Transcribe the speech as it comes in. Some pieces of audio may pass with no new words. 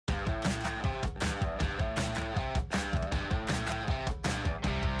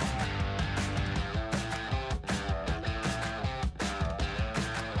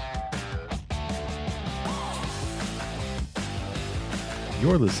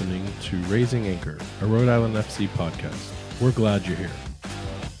You're listening to Raising Anchor, a Rhode Island FC podcast. We're glad you're here.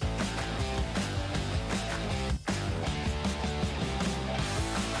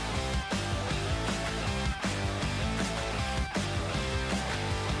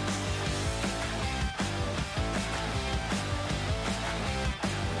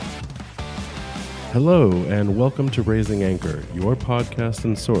 Hello, and welcome to Raising Anchor, your podcast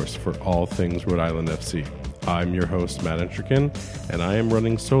and source for all things Rhode Island FC. I'm your host, Matt Entrican, and I am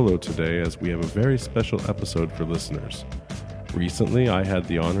running solo today as we have a very special episode for listeners. Recently, I had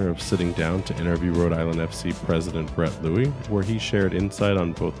the honor of sitting down to interview Rhode Island FC President Brett Luy, where he shared insight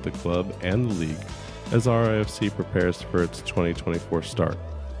on both the club and the league as RIFC prepares for its 2024 start.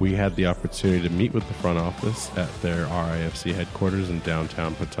 We had the opportunity to meet with the front office at their RIFC headquarters in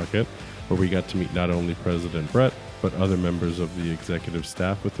downtown Pawtucket, where we got to meet not only President Brett, but other members of the executive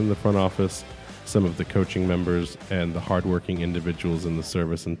staff within the front office, some of the coaching members, and the hardworking individuals in the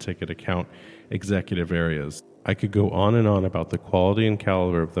service and ticket account executive areas. I could go on and on about the quality and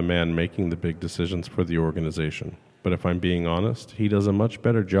caliber of the man making the big decisions for the organization. But if I'm being honest, he does a much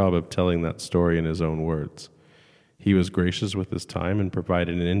better job of telling that story in his own words. He was gracious with his time and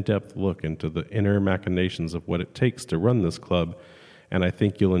provided an in-depth look into the inner machinations of what it takes to run this club, and I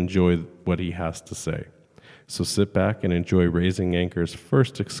think you'll enjoy what he has to say. So sit back and enjoy Raising Anchor's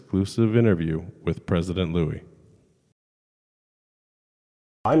first exclusive interview with President Luy.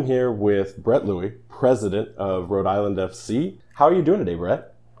 I'm here with Brett Luy, President of Rhode Island FC. How are you doing today,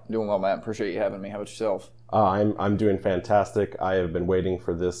 Brett? Doing well, Matt. Appreciate you having me. How about yourself? I'm doing fantastic. I have been waiting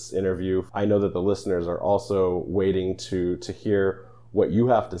for this interview. I know that the listeners are also waiting to hear what you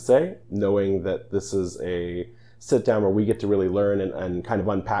have to say, knowing that this is a sit down where we get to really learn and kind of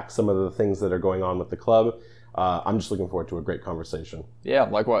unpack some of the things that are going on with the club. I'm just looking forward to a great conversation. Yeah,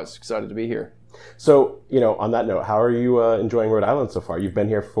 likewise. Excited to be here. So, on that note, how are you enjoying Rhode Island so far? You've been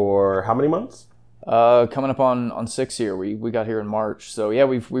here for how many months? Coming up on 6 here. We got here in March. So yeah,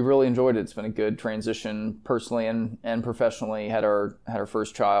 we've really enjoyed it. It's been a good transition personally and professionally. Had our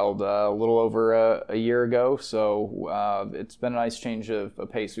first child a little over a year ago. So it's been a nice change of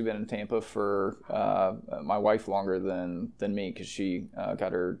pace. We've been in Tampa for my wife longer than me, because she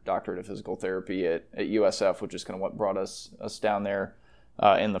got her doctorate of physical therapy at USF, which is kind of what brought us down there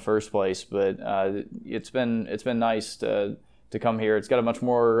in the first place. But it's been nice to come here. It's got a much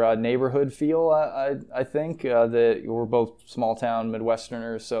more neighborhood feel, I think. That we're both small town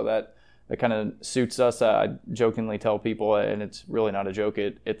Midwesterners, so that kind of suits us. I jokingly tell people, and it's really not a joke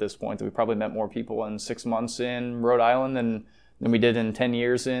at this point, that we probably met more people in 6 months in Rhode Island than we did in 10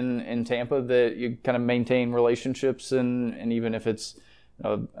 years in Tampa, that you kind of maintain relationships, and even if it's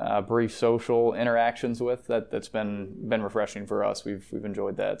brief social interactions with, that's been refreshing for us. We've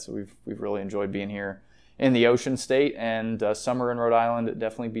enjoyed that, so we've really enjoyed being here in the Ocean State, and summer in Rhode Island, it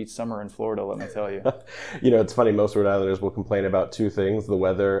definitely beats summer in Florida, let me tell you. It's funny, most Rhode Islanders will complain about two things, the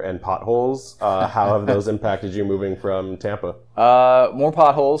weather and potholes. How have those impacted you moving from Tampa? More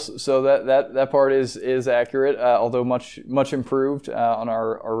potholes, so that part is accurate, although much improved on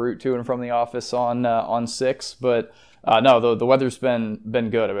our route to and from the office on 6, but no, the weather's been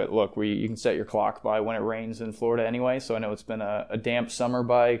good. I mean, look, you can set your clock by when it rains in Florida anyway, so I know it's been a damp summer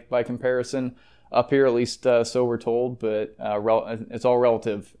by comparison. Up here, at least so we're told, but it's all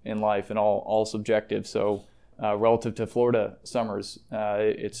relative in life and all subjective. So relative to Florida summers,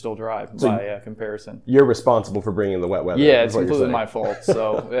 it's still dry by comparison. You're responsible for bringing the wet weather. Yeah, it's completely my fault.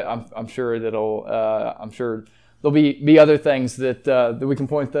 So I'm sure I'm sure there'll be other things that we can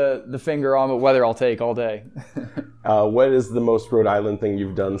point the finger on, but weather I'll take all day. What is the most Rhode Island thing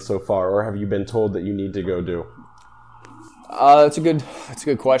you've done so far, or have you been told that you need to go do? That's a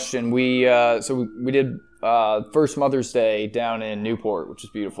good question. We did first Mother's Day down in Newport, which is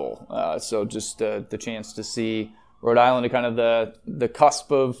beautiful. So just the chance to see Rhode Island at kind of the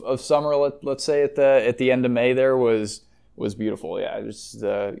cusp of summer, let's say at the end of May there was beautiful. Yeah, just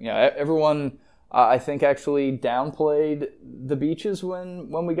everyone I think actually downplayed the beaches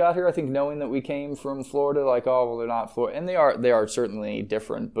when we got here. I think knowing that we came from Florida, like, oh well, they're not Florida, and they are certainly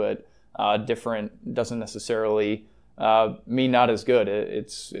different, but different doesn't necessarily mean not as good.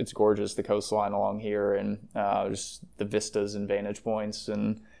 It's gorgeous, the coastline along here, and just the vistas and vantage points,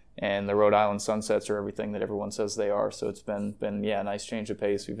 and the Rhode Island sunsets are everything that everyone says they are. So it's been a nice change of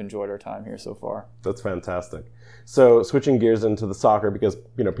pace. We've enjoyed our time here so far. That's fantastic. So switching gears into the soccer, because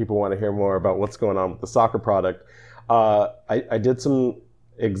people want to hear more about what's going on with the soccer product. I did some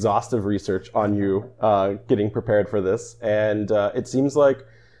exhaustive research on you getting prepared for this, and it seems like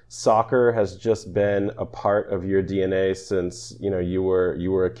soccer has just been a part of your DNA since you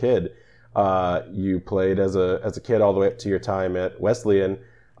were a kid. You played as a kid all the way up to your time at Wesleyan,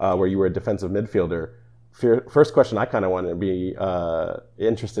 where you were a defensive midfielder. First question I kind of wanted to be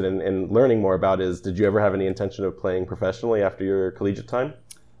interested in learning more about is, did you ever have any intention of playing professionally after your collegiate time?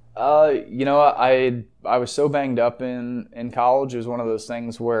 I was so banged up in college. It was one of those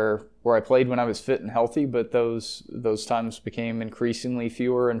things where I played when I was fit and healthy, but those times became increasingly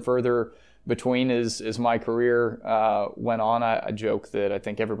fewer and further between as my career went on. I joke that I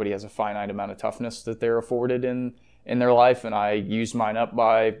think everybody has a finite amount of toughness that they're afforded in their life, and I used mine up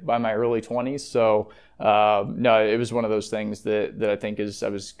by my early 20s. So no, it was one of those things that I think as I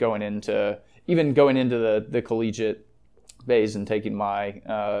was going into the collegiate phase and taking my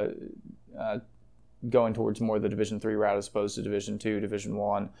going towards more the Division III route as opposed to Division II, Division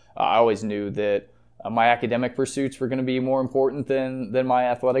I. I always knew that my academic pursuits were going to be more important than my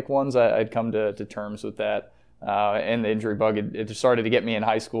athletic ones. I'd come to terms with that. And the injury bug, it started to get me in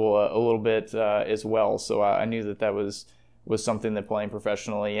high school a little bit as well. So I knew that was something that playing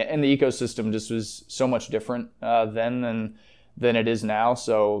professionally, and the ecosystem just was so much different then than it is now.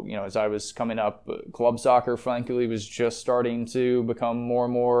 So, as I was coming up, club soccer, frankly, was just starting to become more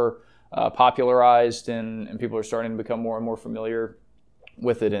and more popularized, and people are starting to become more and more familiar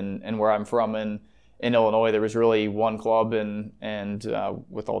with it. And where I'm from in Illinois, there was really one club, and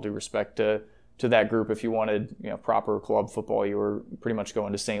with all due respect to that group, if you wanted proper club football, you were pretty much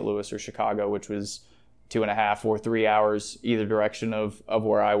going to St. Louis or Chicago, which was 2.5 or 3 hours either direction of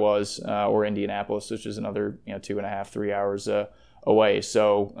where I was, or Indianapolis, which is another 2.5, 3 hours away.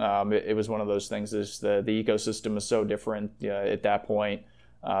 So it was one of those things. The ecosystem is so different at that point.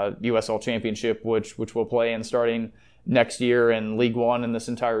 USL Championship, which we'll play in starting next year, and League One, and this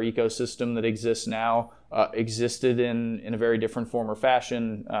entire ecosystem that exists now existed in a very different form or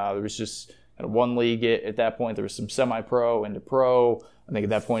fashion. There was just one league at that point. There was some semi-pro into pro. I think at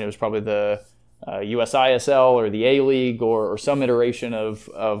that point it was probably the USISL or the A-League or some iteration of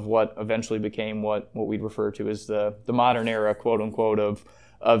what eventually became what we'd refer to as the modern era, quote unquote, of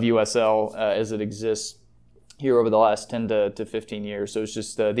USL as it exists here over the last 10 to 15 years. So it's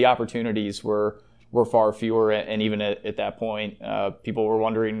just the opportunities were far fewer, and even at that point, people were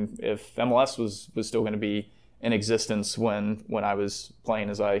wondering if MLS was still going to be in existence when I was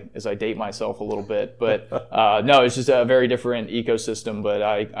playing, as I date myself a little bit. But no, it's just a very different ecosystem. But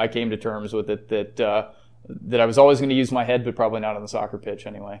I came to terms with it that I was always going to use my head, but probably not on the soccer pitch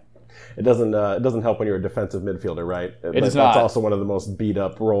anyway. It doesn't help when you're a defensive midfielder, right? It does not. That's also one of the most beat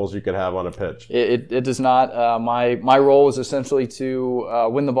up roles you could have on a pitch. It does not. My role is essentially to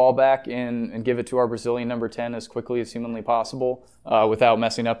win the ball back and give it to our Brazilian number 10 as quickly as humanly possible without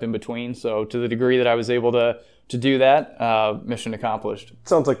messing up in between. So to the degree that I was able to do that, mission accomplished.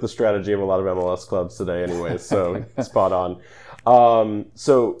 Sounds like the strategy of a lot of MLS clubs today anyways, so spot on.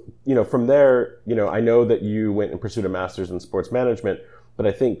 So, from there, I know that you went and pursued a master's in sports management, but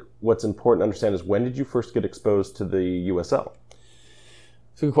I think what's important to understand is, when did you first get exposed to the USL?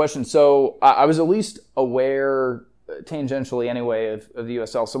 It's a good question. So I was at least aware, tangentially anyway, of the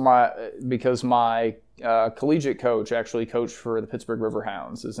USL. So because my collegiate coach actually coached for the Pittsburgh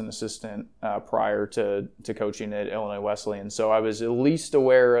Riverhounds as an assistant prior to coaching at Illinois Wesleyan. So I was at least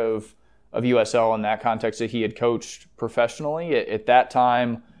aware of USL in that context, that he had coached professionally. At that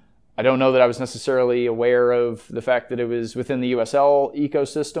time, I don't know that I was necessarily aware of the fact that it was within the USL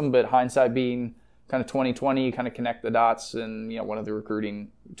ecosystem, but hindsight being kind of 2020, kind of connect the dots. And one of the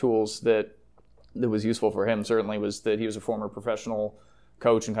recruiting tools that was useful for him certainly was that he was a former professional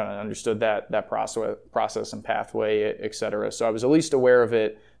coach and kind of understood that process and pathway, et cetera. So I was at least aware of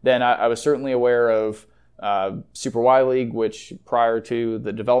it. Then I was certainly aware of Super Y League, which prior to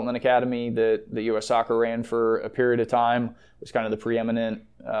the development academy that the U.S. Soccer ran for a period of time, was kind of the preeminent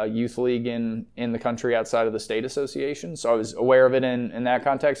youth league in the country outside of the state association. So I was aware of it in that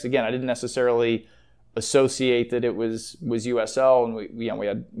context. Again, I didn't necessarily associate that it was USL, and we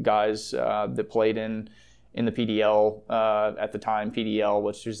had guys that played in the PDL at the time, PDL,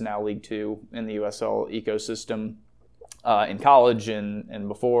 which is now League Two in the USL ecosystem. In college and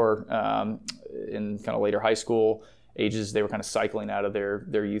before, in kind of later high school ages, they were kind of cycling out of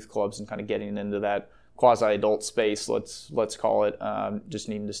their youth clubs and kind of getting into that quasi-adult space, let's call it, just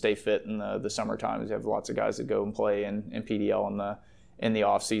needing to stay fit in the summertime. You have lots of guys that go and play in PDL in the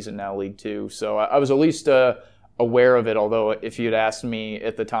off season, now League Two. So I was at least aware of it, although if you'd asked me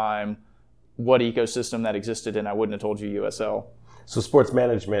at the time what ecosystem that existed in, I wouldn't have told you USL. So sports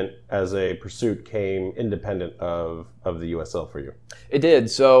management as a pursuit came independent of the USL for you? It did.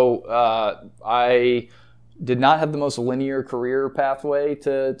 So I did not have the most linear career pathway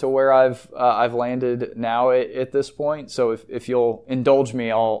to where I've landed now at this point. So if you'll indulge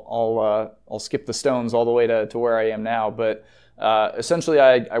me, I'll skip the stones all the way to where I am now. But essentially,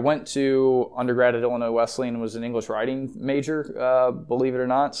 I went to undergrad at Illinois Wesleyan and was an English writing major, believe it or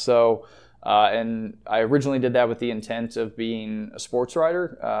not. So and I originally did that with the intent of being a sports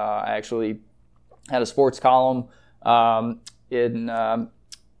writer. I actually had a sports column in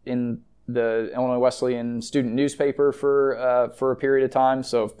the Illinois Wesleyan student newspaper for a period of time.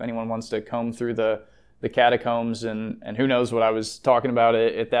 So if anyone wants to comb through the catacombs and who knows what I was talking about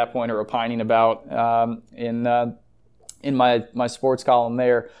at that point or opining about in my sports column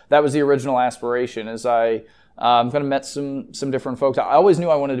there, that was the original aspiration. As I kind of met some different folks. I always knew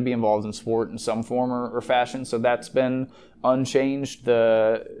I wanted to be involved in sport in some form or fashion, so that's been unchanged.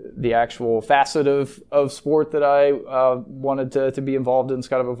 The actual facet of sport that I wanted to be involved in has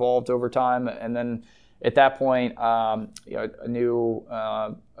kind of evolved over time. And then at that point, I knew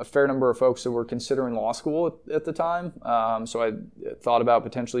a fair number of folks that were considering law school at the time. So I thought about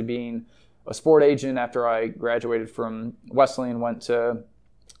potentially being a sport agent after I graduated from Wesleyan, went to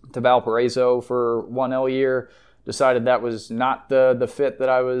Valparaiso for 1L year, decided that was not the fit that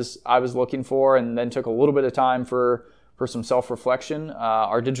I was looking for, and then took a little bit of time for some self-reflection.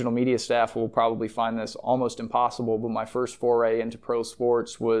 Our digital media staff will probably find this almost impossible, but my first foray into pro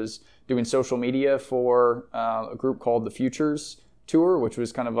sports was doing social media for a group called the Futures Tour, which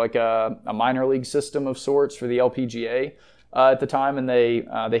was kind of like a minor league system of sorts for the LPGA at the time, and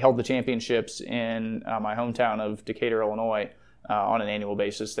they held the championships in my hometown of Decatur, Illinois, on an annual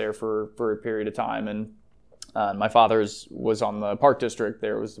basis there for a period of time. And my father was on the park district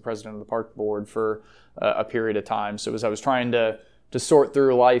there, was the president of the park board for a period of time. So as I was trying to sort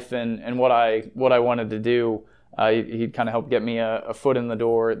through life and what I wanted to do, he'd kind of helped get me a foot in the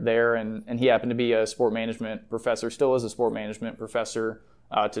door there. And he happened to be a sport management professor, still is a sport management professor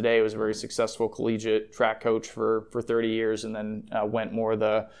today. He was a very successful collegiate track coach for 30 years, and then went more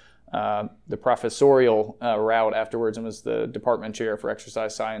the professorial route afterwards, and was the department chair for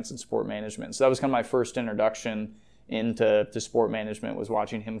exercise science and sport management. So that was kind of my first introduction into sport management, was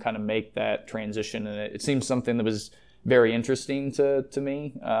watching him kind of make that transition. And it seemed something that was very interesting to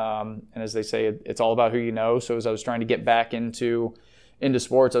me. And as they say, it's all about who you know. So as I was trying to get back into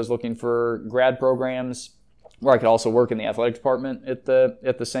sports, I was looking for grad programs where I could also work in the athletic department at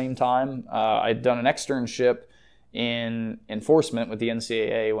the same time. I'd done an externship in enforcement with the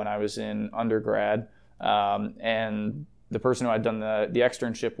NCAA when I was in undergrad, and the person who I'd done the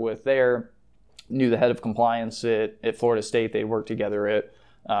externship with there knew the head of compliance at Florida State. They worked together at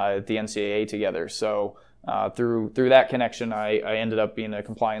the NCAA together. So through that connection, I ended up being a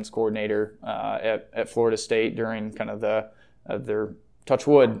compliance coordinator at Florida State during kind of their touch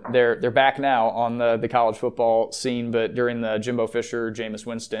wood. They're back now on the college football scene, but during the Jimbo Fisher, Jameis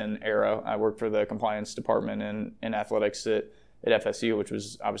Winston era, I worked for the compliance department in athletics at FSU, which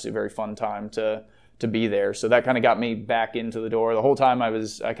was obviously a very fun time to be there. So that kind of got me back into the door. The whole time I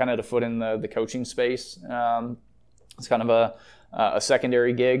kind of had a foot in the coaching space. It's kind of a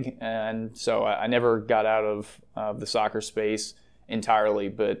secondary gig, and so I never got out of the soccer space entirely,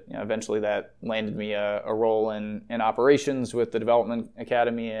 but eventually that landed me a role in operations with the development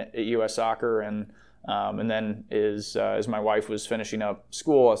academy at US Soccer, and then as my wife was finishing up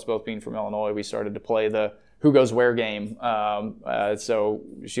school, us both being from Illinois, we started to play the who goes where game. So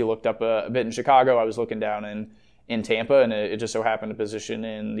she looked up a bit in Chicago, I was looking down in Tampa, and it just so happened a position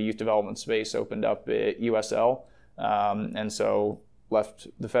in the youth development space opened up at USL, and so left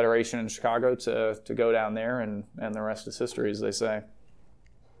the Federation in Chicago to go down there, and the rest is history, as they say.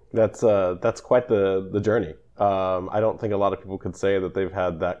 That's quite the journey. I don't think a lot of people could say that they've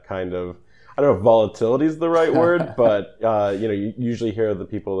had that kind of, I don't know if volatility is the right word, but you usually hear the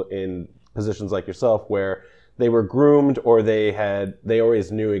people in positions like yourself where they were groomed, or they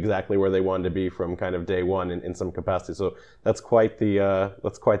always knew exactly where they wanted to be from kind of day one in some capacity. So that's quite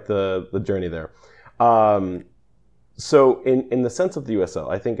the journey there. So in the sense of the USL,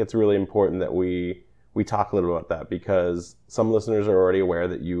 I think it's really important that we talk a little about that, because some listeners are already aware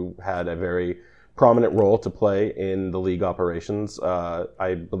that you had a very prominent role to play in the league operations.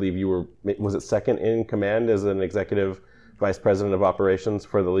 I believe you were, was it second in command as an executive vice president of operations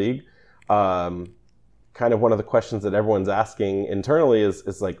for the league? Kind of one of the questions that everyone's asking internally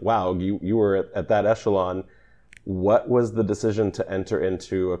is like, wow, you were at that echelon. What was the decision to enter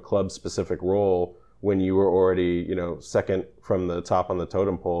into a club-specific role when you were already, second from the top on the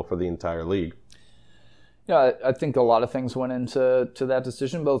totem pole for the entire league? Yeah, I think a lot of things went into that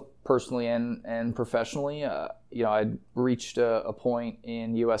decision, both personally and professionally. I'd reached a point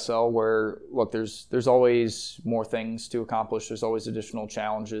in USL where, look, there's always more things to accomplish. There's always additional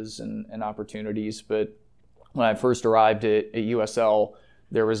challenges and opportunities. But when I first arrived at USL,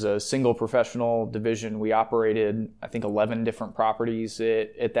 there was a single professional division. We operated, I think, 11 different properties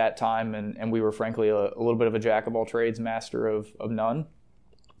at that time, and we were frankly a little bit of a jack of all trades, master of none.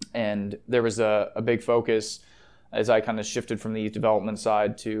 And there was a big focus as I kind of shifted from the youth development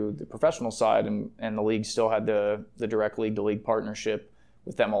side to the professional side, and the league still had the direct league-to-league partnership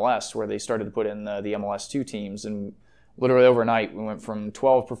with MLS, where they started to put in the MLS 2 teams. And literally overnight, we went from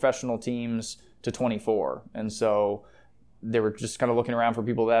 12 professional teams to 24. And so they were just kind of looking around for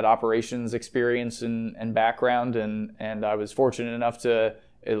people that had operations experience and background, and I was fortunate enough to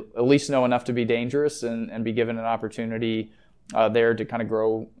at least know enough to be dangerous and be given an opportunity there to kind of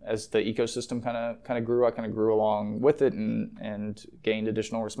grow as the ecosystem kind of grew. I kind of grew along with it and gained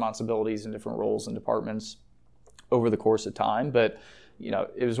additional responsibilities in different roles and departments over the course of time. But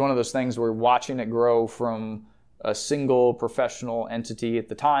it was one of those things where watching it grow from a single professional entity at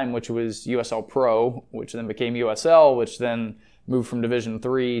the time, which was USL Pro, which then became USL, which then moved from Division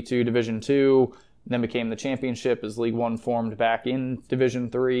 3 to Division 2, then became the championship as League One formed back in Division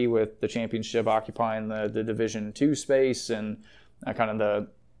 3, with the championship occupying the Division 2 space, and kind of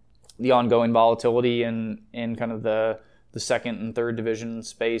the ongoing volatility in kind of the second and third division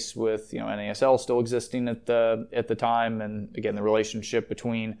space, with NASL still existing at the time, and again the relationship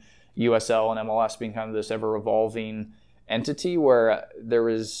between USL and MLS being kind of this ever-evolving entity, where there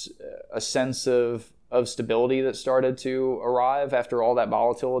was a sense of stability that started to arrive after all that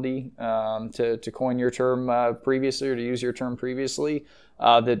volatility, to coin your term previously, or to use your term previously,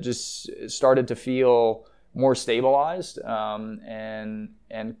 that just started to feel more stabilized, and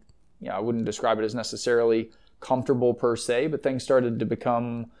I wouldn't describe it as necessarily comfortable per se, but things started to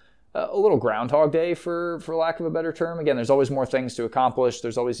become a little Groundhog Day, for lack of a better term. Again, there's always more things to accomplish.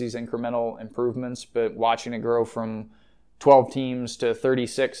 There's always these incremental improvements, but watching it grow from 12 teams to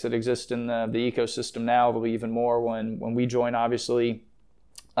 36 that exist in the ecosystem now, there'll be even more when we join, obviously,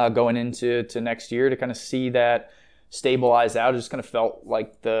 going into next year, to kind of see that stabilize out. It just kind of felt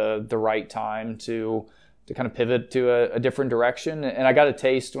like the right time to kind of pivot to a different direction. And I got a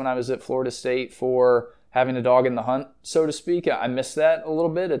taste when I was at Florida State for having a dog in the hunt, so to speak. I miss that a little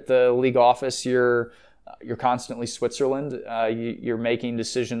bit. At the league office, you're constantly Switzerland. You're making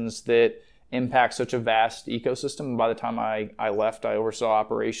decisions that impact such a vast ecosystem. And by the time I left, I oversaw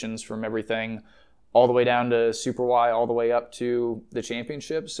operations from everything all the way down to Super Y, all the way up to the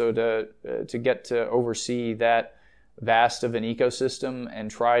championship. So to get to oversee that vast of an ecosystem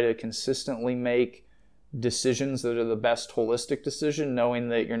and try to consistently make decisions that are the best holistic decision, knowing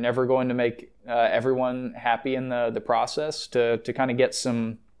that you're never going to make everyone happy in the process, to kind of get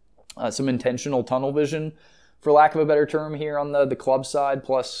some intentional tunnel vision, for lack of a better term, here on the club side,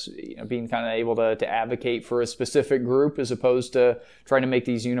 plus being kind of able to advocate for a specific group as opposed to trying to make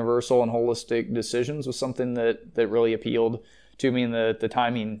these universal and holistic decisions, was something that really appealed to me, and the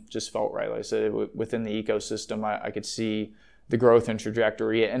timing just felt right. Like I said, within the ecosystem, I could see the growth and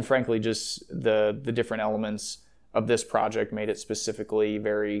trajectory, and frankly just the different elements of this project made it specifically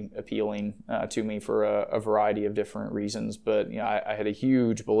very appealing to me for a variety of different reasons. But I had a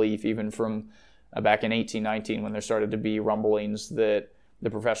huge belief, even from back in 18-19, when there started to be rumblings that the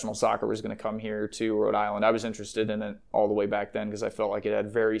professional soccer was going to come here to Rhode Island. I was interested in it all the way back then, because I felt like it had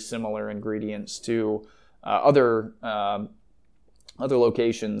very similar ingredients to other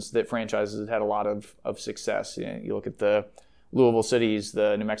locations that franchises had a lot of success. You look at the Louisville Cities,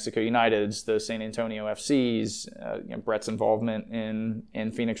 the New Mexico Uniteds, the San Antonio FCs, Brett's involvement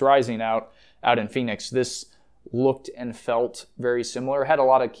in Phoenix Rising out in Phoenix. This looked and felt very similar. Had a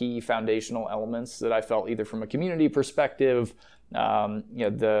lot of key foundational elements that I felt, either from a community perspective,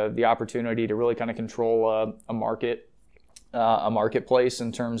 the opportunity to really kind of control a marketplace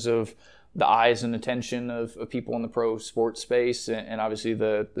in terms of the eyes and attention of people in the pro sports space, and obviously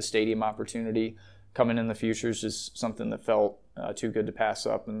the stadium opportunity coming in the future is just something that felt too good to pass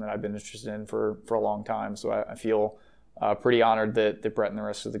up, and that I've been interested in for a long time. So I feel pretty honored that Brett and the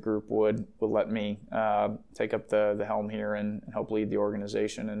rest of the group would let me take up the helm here and help lead the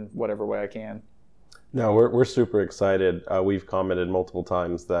organization in whatever way I can. No, we're super excited. We've commented multiple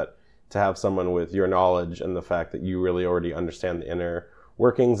times that to have someone with your knowledge and the fact that you really already understand the inner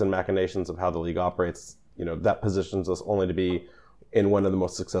workings and machinations of how the league operates, that positions us only to be in one of the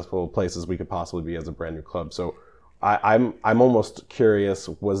most successful places we could possibly be as a brand new club. So I'm almost curious,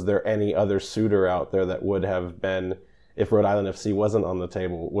 was there any other suitor out there that would have been, if Rhode Island FC wasn't on the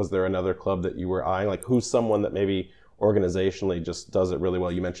table, was there another club that you were eyeing? Like, who's someone that maybe organizationally just does it really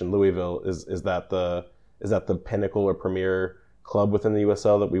well? You mentioned Louisville. Is that the Is that the pinnacle or premier club within the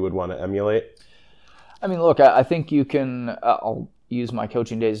USL that we would want to emulate? I mean, look, I think you can. I'll use my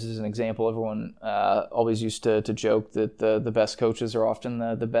coaching days as an example. Everyone always used to joke that the best coaches are often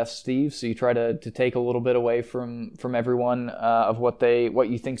the best Steve. So you try to take a little bit away from everyone of what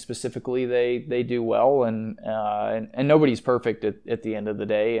you think specifically they do well, and nobody's perfect at the end of the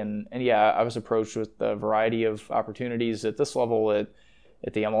day. And yeah, I was approached with a variety of opportunities at this level,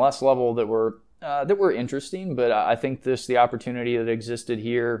 at the MLS level that were interesting. But I think the opportunity that existed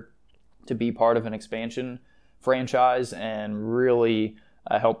here to be part of an expansion franchise and really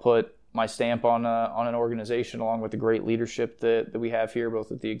help put my stamp on an organization, along with the great leadership that we have here,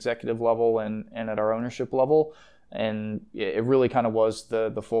 both at the executive level and at our ownership level. And it really kind of was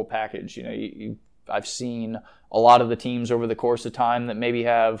the full package. I've seen a lot of the teams over the course of time that maybe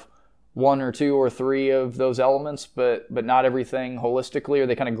have one or two or three of those elements, but not everything holistically, or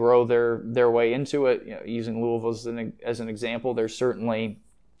they kind of grow their way into it. Using Louisville as an example, there's certainly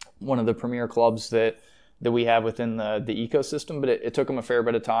one of the premier clubs that we have within the ecosystem, but it took them a fair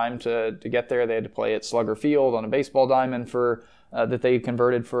bit of time to get there. They had to play at Slugger Field on a baseball diamond for that they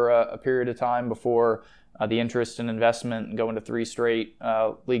converted for a period of time before the interest and investment and going to 3 straight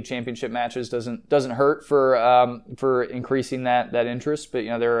league championship matches doesn't hurt for increasing that interest. But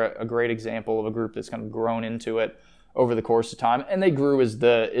they're a great example of a group that's kind of grown into it over the course of time, and they grew as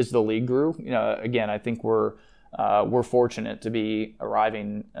the league grew. Again, I think we're fortunate to be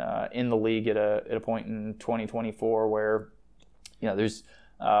arriving in the league at a point in 2024 where there's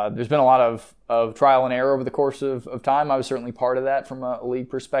been a lot of trial and error over the course of time. I was certainly part of that from a league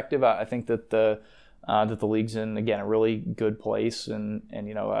perspective. I think that the league's in, again, a really good place, and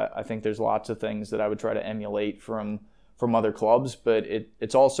I think there's lots of things that I would try to emulate from other clubs, but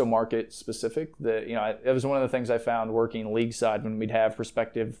it's also market specific. It was one of the things I found working league side when we'd have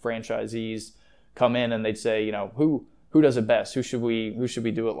prospective franchisees come in and they'd say, who does it best? Who should we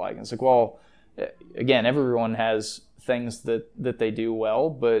do it like? And it's like, well, again, everyone has things that they do well,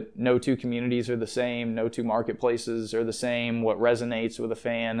 but no two communities are the same. No two marketplaces are the same. What resonates with a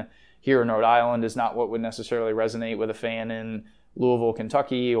fan here in Rhode Island is not what would necessarily resonate with a fan in Louisville,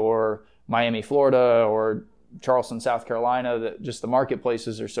 Kentucky, or Miami, Florida, or Charleston, South Carolina. That just the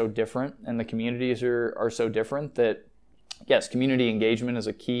marketplaces are so different and the communities are so different that, yes, community engagement is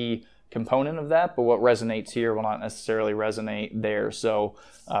a key component of that, but what resonates here will not necessarily resonate there. So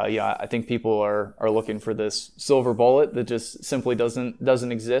I think people are looking for this silver bullet that just simply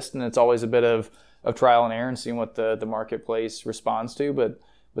doesn't exist, and it's always a bit of trial and error and seeing what the marketplace responds to, but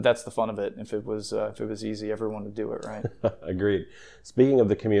that's the fun of it. If it was easy, everyone would do it, right? Agreed. Speaking of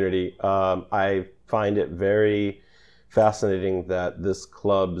the community, I find it very fascinating that this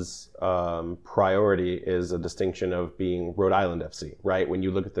club's priority is a distinction of being Rhode Island FC, right? When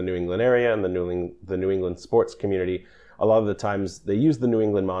you look at the New England area and the New England sports community, a lot of the times they use the New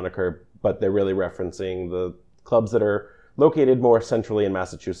England moniker, but they're really referencing the clubs that are located more centrally in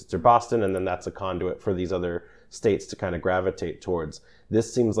Massachusetts or Boston, and then that's a conduit for these other states to kind of gravitate towards.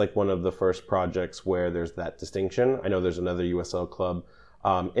 This seems like one of the first projects where there's that distinction. I know there's another USL club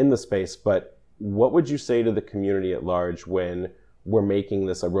in the space, but what would you say to the community at large when we're making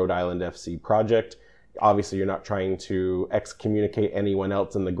this a Rhode Island FC project? Obviously, you're not trying to excommunicate anyone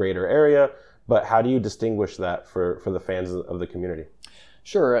else in the greater area, but how do you distinguish that for the fans of the community?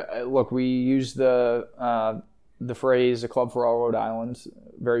 Sure. Look, we use the phrase "a club for all Rhode Island"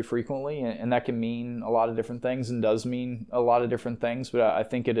 very frequently, and that can mean a lot of different things and does mean a lot of different things. But I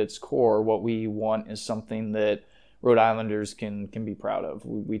think at its core, what we want is something that Rhode Islanders can be proud of.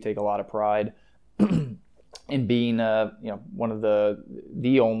 We take a lot of pride in being one of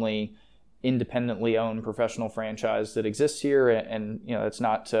the only independently owned professional franchise that exists here, and it's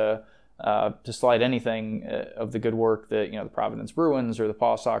not to slight anything of the good work that the Providence Bruins or the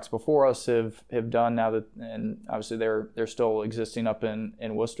Paw Sox before us have done now that, and obviously they're still existing up in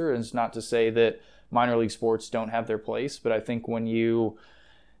Worcester. And it's not to say that minor league sports don't have their place, but I think when you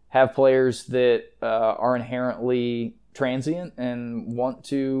have players that are inherently transient and want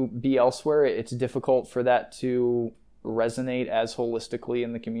to be elsewhere, it's difficult for that to resonate as holistically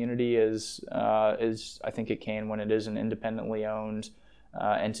in the community as I think it can when it is an independently owned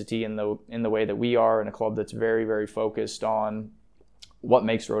entity in the way that we are, in a club that's very, very focused on what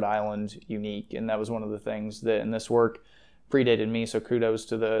makes Rhode Island unique. And that was one of the things that, and this work predated me, so kudos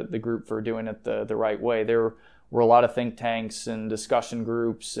to the group for doing it the right way. There were a lot of think tanks and discussion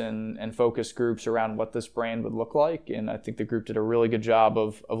groups and focus groups around what this brand would look like, and I think the group did a really good job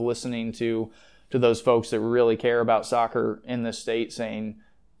of listening to those folks that really care about soccer in this state, saying,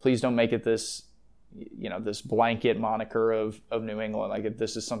 please don't make it this blanket moniker of New England. Like, if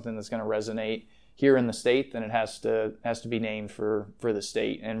this is something that's going to resonate here in the state, then it has to be named for the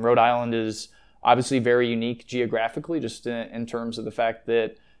state. And Rhode Island is obviously very unique geographically, just in terms of the fact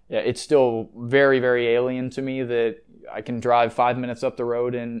that it's still very, very alien to me that I can drive 5 minutes up the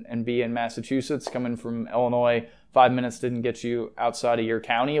road and be in Massachusetts. Coming from Illinois, 5 minutes didn't get you outside of your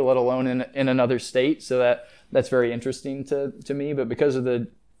county, let alone in another state. So that's very interesting to me. But because of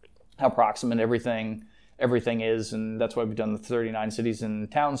how proximate everything is, and that's why we've done the 39 cities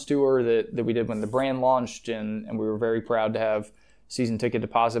and towns tour that we did when the brand launched, and we were very proud to have season ticket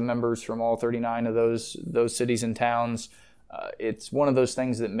deposit members from all 39 of those cities and towns. It's one of those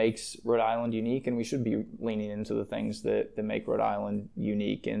things that makes Rhode Island unique, and we should be leaning into the things that make Rhode Island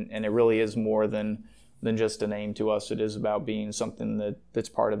unique. And it really is more than just a name to us. It is about being something that's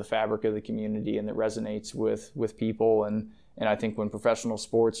part of the fabric of the community and that resonates with people. And I think when professional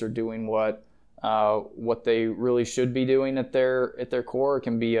sports are doing what they really should be doing at their core, it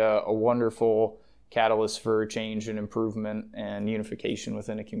can be a wonderful catalyst for change and improvement and unification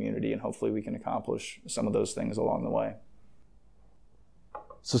within a community. And hopefully we can accomplish some of those things along the way.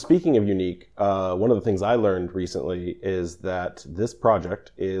 So speaking of unique, one of the things I learned recently is that this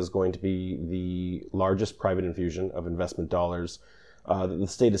project is going to be the largest private infusion of investment dollars that the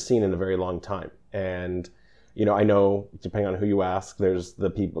state has seen in a very long time. And, I know, depending on who you ask, there's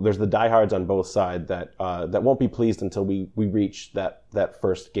the diehards on both sides that won't be pleased until we reach that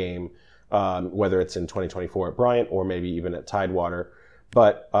first game, whether it's in 2024 at Bryant or maybe even at Tidewater.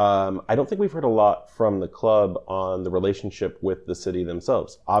 But I don't think we've heard a lot from the club on the relationship with the city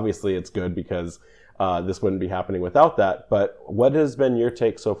themselves. Obviously, it's good because this wouldn't be happening without that. But what has been your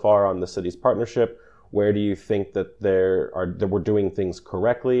take so far on the city's partnership? Where do you think that we're doing things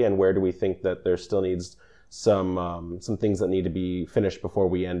correctly, and where do we think that there still needs some things that need to be finished before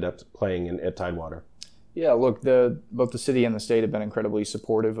we end up playing at Tidewater? Yeah, look, both the city and the state have been incredibly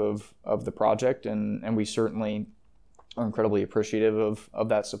supportive of the project, and we certainly are incredibly appreciative of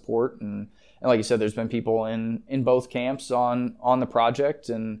that support. And like you said, there's been people in both camps on the project,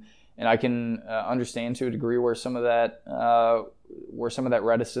 and I can understand to a degree where some of that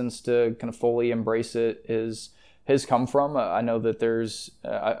reticence to kind of fully embrace it has come from. I know that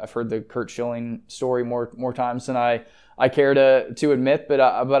I've heard the Kurt Schilling story more times than I care to admit, but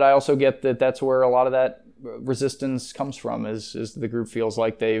I also get that that's where a lot of that resistance comes from, is the group feels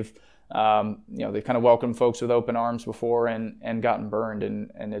like they've kind of welcomed folks with open arms before and gotten burned,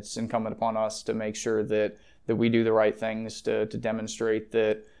 and it's incumbent upon us to make sure that we do the right things to demonstrate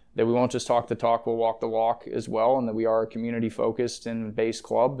that we won't just talk the talk, we'll walk the walk as well, and that we are a community focused and based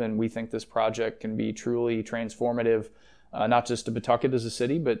club, and we think this project can be truly transformative, not just to Pawtucket as a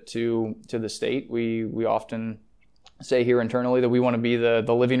city, but to the state. We often say here internally that we want to be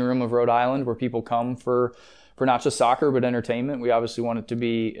the living room of Rhode Island, where people come for not just soccer, but entertainment. We obviously want it to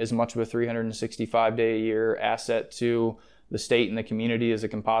be as much of a 365-day-a-year asset to the state and the community as it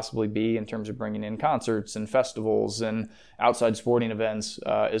can possibly be, in terms of bringing in concerts and festivals and outside sporting events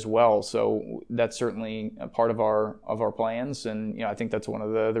as well. So that's certainly a part of our plans, and I think that's one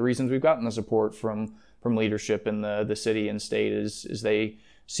of the reasons we've gotten the support from leadership in the city and state is they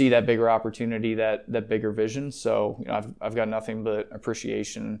see that bigger opportunity, that bigger vision. So I've got nothing but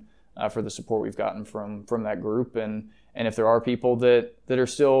appreciation for the support we've gotten from that group, and if there are people that are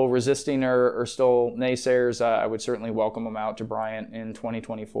still resisting or still naysayers, I would certainly welcome them out to Bryant in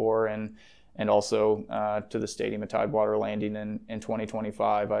 2024 and also to the stadium at Tidewater Landing in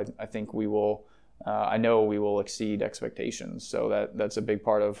 2025. I think we will. I know we will exceed expectations. So that's a big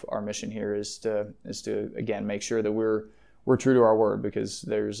part of our mission here is to again make sure that we're true to our word, because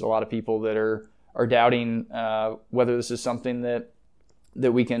there's a lot of people that are doubting whether this is something that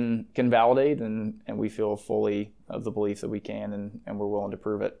we can validate, and we feel fully of the belief that we can, and we're willing to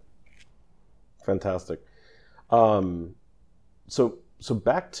prove it. Fantastic. So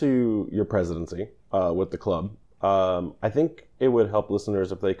back to your presidency with the club. I think it would help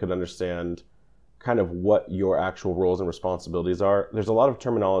listeners if they could understand kind of what your actual roles and responsibilities are. There's a lot of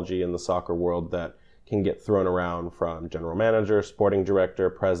terminology in the soccer world that can get thrown around, from general manager, sporting director,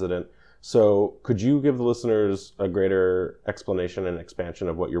 president. So could you give the listeners a greater explanation and expansion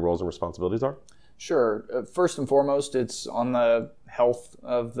of what your roles and responsibilities are? Sure. First and foremost, it's on the health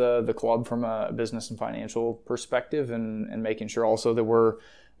of the club from a business and financial perspective, and making sure also that we're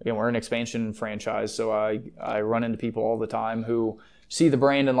an expansion franchise. So I run into people all the time who see the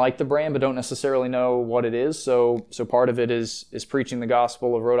brand and like the brand, but don't necessarily know what it is. So part of it is preaching the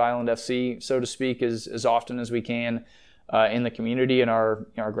gospel of Rhode Island FC, so to speak, as often as we can in the community. And our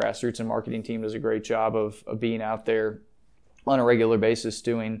grassroots and marketing team does a great job of being out there on a regular basis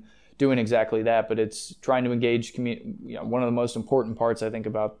doing doing exactly that. But it's trying to engage one of the most important parts I think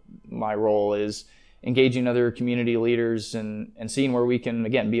about my role is engaging other community leaders and seeing where we can,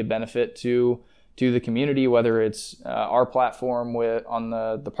 again, be a benefit to the community, whether it's our platform on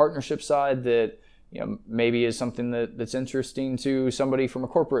the partnership side that maybe is something that's interesting to somebody from a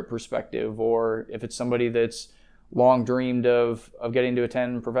corporate perspective, or if it's somebody that's long dreamed of getting to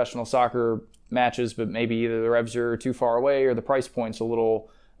attend professional soccer matches, but maybe either the revs are too far away or the price point's a little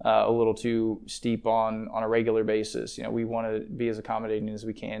too steep on a regular basis. We want to be as accommodating as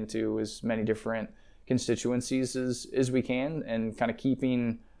we can to as many different constituencies as we can, and kind of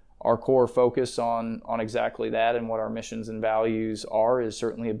keeping our core focus on exactly that and what our missions and values are is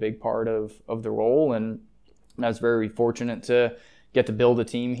certainly a big part of the role. And I was very fortunate to get to build a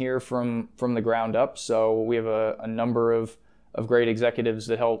team here from the ground up. So we have a number of great executives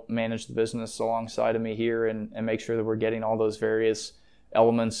that help manage the business alongside of me here and make sure that we're getting all those various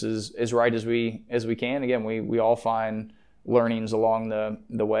elements as right as we can. Again, we all find learnings along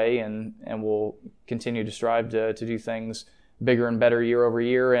the way, and we'll continue to strive to do things bigger and better year over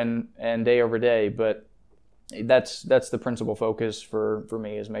year and day over day. But that's the principal focus for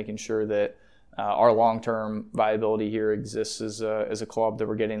me, is making sure that our long-term viability here exists as a club, that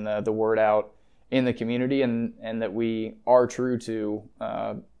we're getting the word out in the community, and that we are true to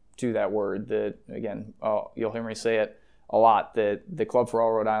that word. That, again, you'll hear me say it a lot, that the Club for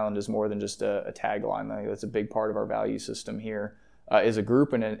All Rhode Island is more than just a tagline. I think that's a big part of our value system here as a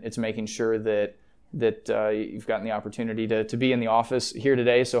group, and it's making sure that you've gotten the opportunity to be in the office here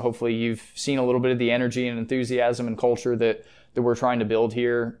today. So hopefully you've seen a little bit of the energy and enthusiasm and culture that we're trying to build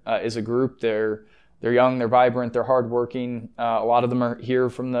here as a group. They're young, they're vibrant, they're hardworking. A lot of them are here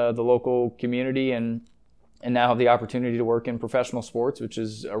from the local community and now have the opportunity to work in professional sports, which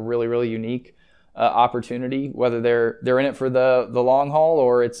is a really, really unique opportunity. Whether they're in it for the long haul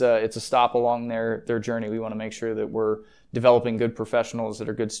or it's a stop along their journey, we want to make sure that we're developing good professionals that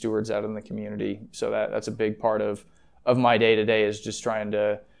are good stewards out in the community. So that's a big part of my day-to-day, is just trying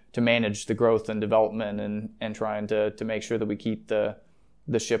to manage the growth and development and trying to make sure that we keep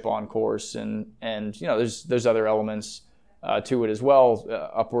the ship on course. And there's other elements to it as well.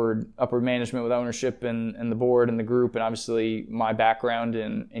 Upward management with ownership and the board and the group, and obviously my background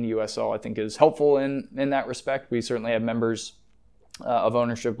in USL I think is helpful in that respect. We certainly have members of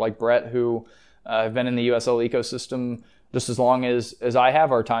ownership like Brett who have been in the USL ecosystem just as long as I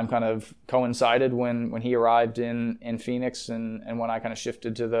have. Our time kind of coincided when he arrived in Phoenix and when I kind of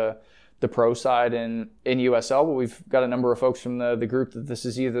shifted to the pro side in USL. But we've got a number of folks from the group that this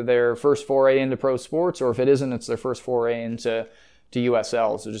is either their first foray into pro sports, or if it isn't, it's their first foray into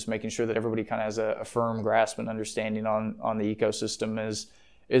USL. So just making sure that everybody kind of has a firm grasp and understanding on the ecosystem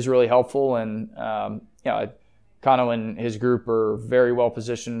is really helpful. And Kano and his group are very well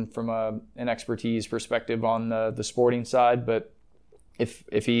positioned from an expertise perspective on the sporting side. But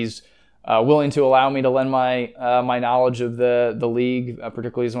if he's willing to allow me to lend my knowledge of the league,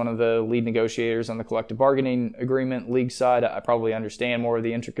 particularly as one of the lead negotiators on the collective bargaining agreement league side, I probably understand more of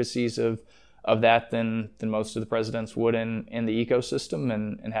the intricacies of that than most of the presidents would in the ecosystem,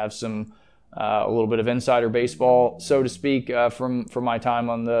 and have some a little bit of insider baseball, so to speak, from my time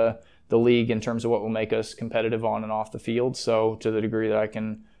on the league in terms of what will make us competitive on and off the field. So to the degree that I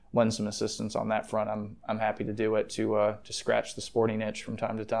can lend some assistance on that front, I'm happy to do it to scratch the sporting itch from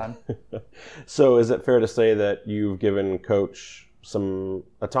time to time. So is it fair to say that you've given Coach some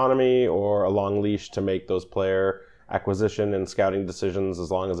autonomy or a long leash to make those player acquisition and scouting decisions,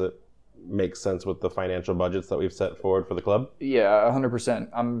 as long as it makes sense with the financial budgets that we've set forward for the club? Yeah, 100%.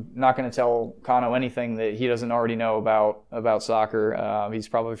 I'm not going to tell Kano anything that he doesn't already know about soccer. He's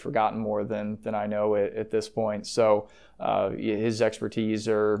probably forgotten more than I know at this point. So his expertise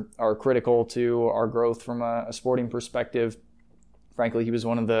are critical to our growth from a sporting perspective. Frankly, he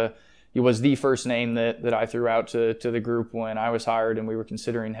was the first name that I threw out to the group when I was hired and we were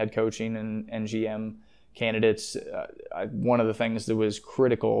considering head coaching and GM candidates. One of the things that was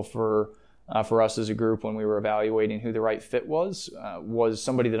critical for us as a group when we were evaluating who the right fit was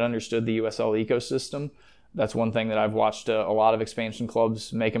somebody that understood the USL ecosystem. That's one thing that I've watched a lot of expansion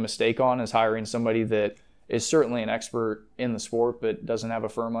clubs make a mistake on, is hiring somebody that is certainly an expert in the sport but doesn't have a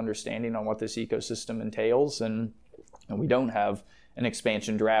firm understanding on what this ecosystem entails. And we don't have an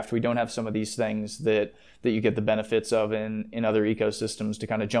expansion draft. We don't have some of these things that you get the benefits of in other ecosystems to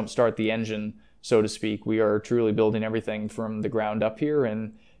kind of jumpstart the engine, so to speak. We are truly building everything from the ground up here,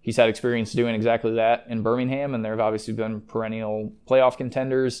 and he's had experience doing exactly that in Birmingham, and there have obviously been perennial playoff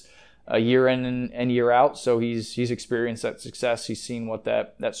contenders year in and year out. So he's experienced that success. He's seen what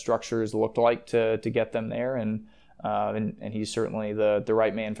that structure has looked like to get them there, and and he's certainly the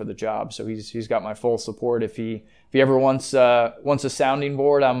right man for the job. So he's got my full support. If he ever wants a sounding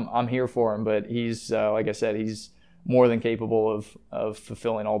board, I'm here for him. But he's like I said, he's more than capable of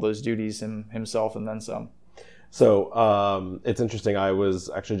fulfilling all those duties himself and then some. So it's interesting. I was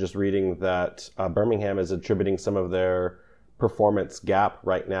actually just reading that Birmingham is attributing some of their performance gap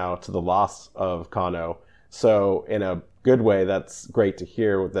right now to the loss of Kano. So in a good way, that's great to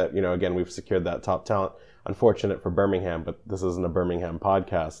hear that, again, we've secured that top talent. Unfortunate for Birmingham, but this isn't a Birmingham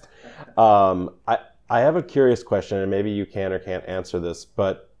podcast. I have a curious question, and maybe you can or can't answer this,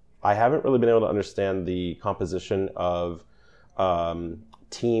 but I haven't really been able to understand the composition of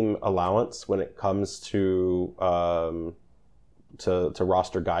team allowance when it comes to roster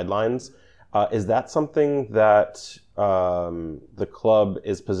guidelines. Is that something that the club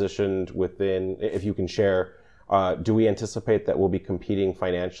is positioned within? If you can share, do we anticipate that we'll be competing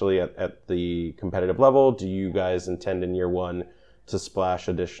financially at the competitive level? Do you guys intend in year one to splash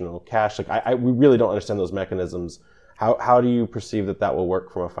additional cash? We really don't understand those mechanisms. How do you perceive that will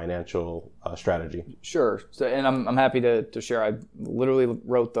work from a financial strategy? Sure. So, and I'm happy to share. I literally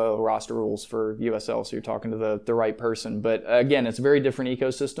wrote the roster rules for USL, so you're talking to the right person. But again, it's a very different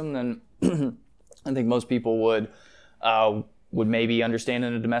ecosystem than I think most people would maybe understand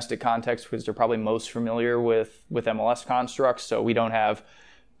in a domestic context, because they're probably most familiar with MLS constructs. So we don't have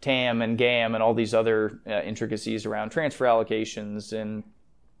TAM and GAM and all these other intricacies around transfer allocations and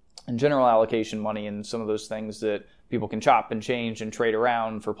general allocation money and some of those things that people can chop and change and trade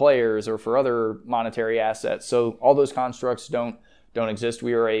around for players or for other monetary assets. So all those constructs don't exist.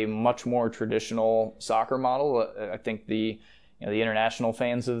 We are a much more traditional soccer model. I think the international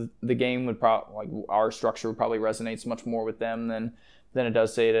fans of the game would probably, our structure probably resonates much more with them than it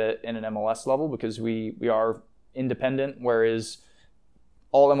does, say, in an MLS level, because we are independent, whereas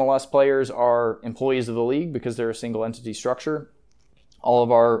all MLS players are employees of the league because they're a single entity structure. All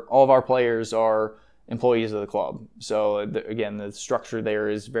of our players are employees of the club. So again, the structure there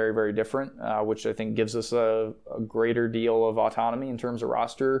is very, very different, which I think gives us a greater deal of autonomy in terms of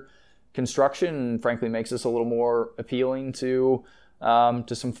roster construction, and frankly makes us a little more appealing to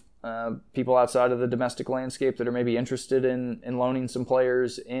some people outside of the domestic landscape that are maybe interested in loaning some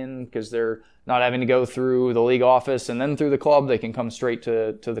players in, because they're not having to go through the league office and then through the club. They can come straight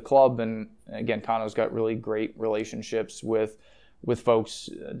to the club. And again, Kano's got really great relationships with folks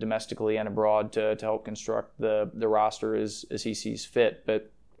domestically and abroad to help construct the roster as he sees fit. But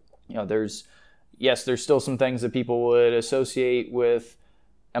there's still some things that people would associate with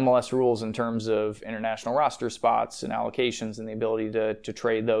MLS rules in terms of international roster spots and allocations and the ability to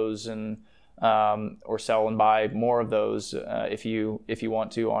trade those and or sell and buy more of those if you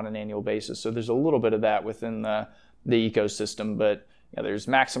want to on an annual basis. So there's a little bit of that within the ecosystem, but there's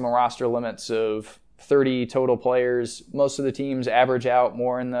maximum roster limits of 30 total players. Most of the teams average out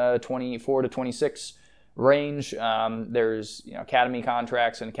more in the 24 to 26 range. There's academy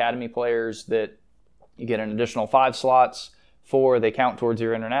contracts and academy players that you get an additional 5 slots for. They count towards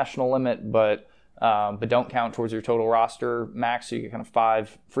your international limit, but don't count towards your total roster max. So you get kind of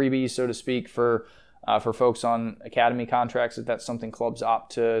 5 freebies, so to speak, for folks on academy contracts if that's something clubs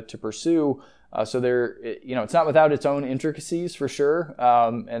opt to pursue. So there, it's not without its own intricacies for sure,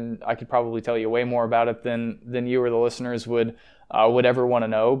 and I could probably tell you way more about it than you or the listeners would ever want to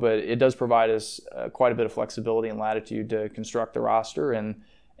know. But it does provide us quite a bit of flexibility and latitude to construct the roster. And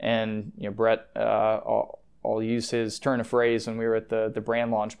Brett, I'll use his turn of phrase when we were at the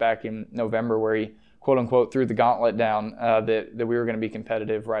brand launch back in November, where he quote unquote threw the gauntlet down that we were going to be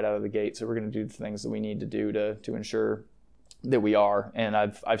competitive right out of the gate. So we're going to do the things that we need to do to ensure that we are. And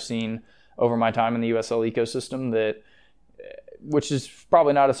I've seen over my time in the USL ecosystem that, which is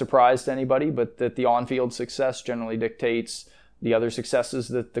probably not a surprise to anybody, but that the on-field success generally dictates the other successes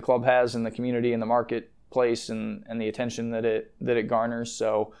that the club has in the community and the marketplace and the attention that it garners.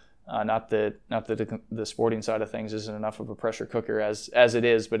 So not that the sporting side of things isn't enough of a pressure cooker as it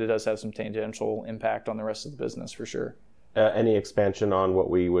is, but it does have some tangential impact on the rest of the business for sure. Any expansion on what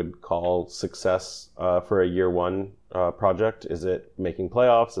we would call success for a year one project? Is it making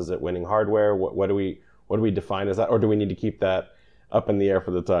playoffs? Is it winning hardware? What do we define as that? Or do we need to keep that up in the air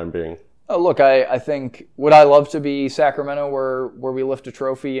for the time being? Oh, look, I think, would I love to be Sacramento where we lift a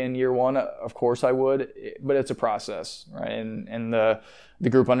trophy in year one? Of course I would, but it's a process, right? And the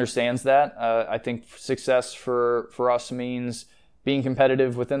group understands that. I think success for us means being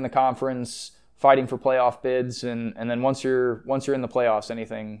competitive within the conference, fighting for playoff bids, and then once you're in the playoffs,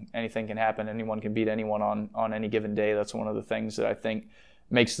 anything can happen. Anyone can beat anyone on any given day. That's one of the things that I think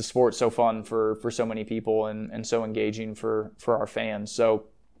makes the sport so fun for so many people and so engaging for our fans. So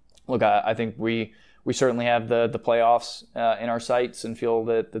look, I think we we certainly have the playoffs in our sights and feel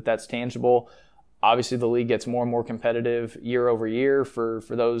that that's tangible. Obviously, the league gets more and more competitive year over year. For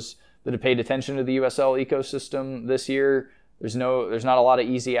those that have paid attention to the USL ecosystem this year, there's not a lot of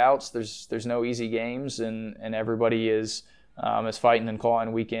easy outs. There's no easy games, and everybody is fighting and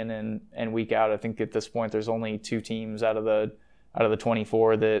clawing week in and week out. I think at this point there's only 2 teams out of the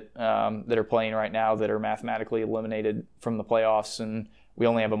 24 that are playing right now that are mathematically eliminated from the playoffs, and we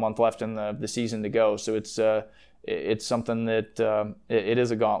only have a month left in the season to go. So it's something that it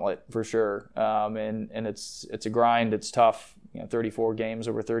is a gauntlet for sure, and it's a grind. It's tough. 34 games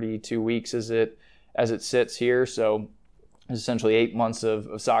over 32 weeks as it sits here. So it's essentially 8 months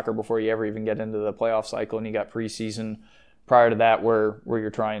of soccer before you ever even get into the playoff cycle, and you got preseason prior to that where you're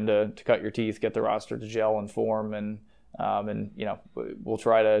trying to cut your teeth, get the roster to gel and form, and we'll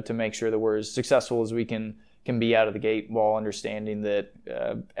try to make sure that we're as successful as we can be out of the gate, while understanding that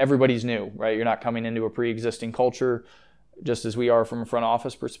everybody's new, right? You're not coming into a pre-existing culture, just as we are from a front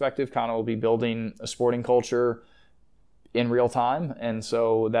office perspective. Connor will be building a sporting culture in real time, and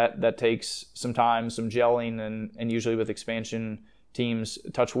so that takes some time, some gelling, and usually with expansion teams,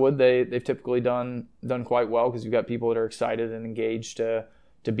 touch wood, they've typically done quite well, because you've got people that are excited and engaged to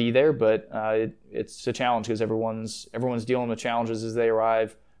be there. But it's a challenge, because everyone's dealing with challenges as they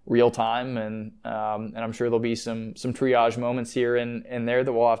arrive real time, and I'm sure there'll be some triage moments here and there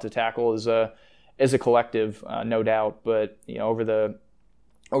that we'll have to tackle as a collective, no doubt. But over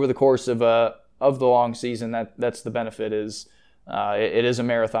the course of the long season, that's the benefit, is it is a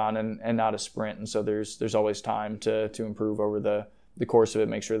marathon and not a sprint, and so there's always time to improve over the course of it,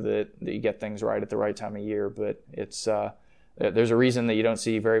 make sure that you get things right at the right time of year. But it's there's a reason that you don't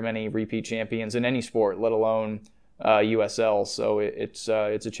see very many repeat champions in any sport, let alone USL. So it's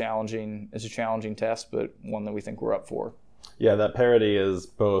a challenging test, but one that we think we're up for. Yeah, that parity is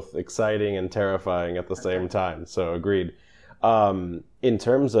both exciting and terrifying at the same time. So agreed. In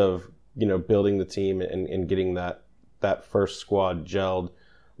terms of building the team and getting that first squad gelled,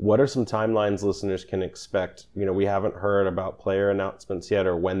 what are some timelines listeners can expect? We haven't heard about player announcements yet,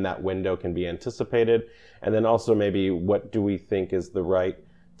 or when that window can be anticipated. And then also maybe what do we think is the right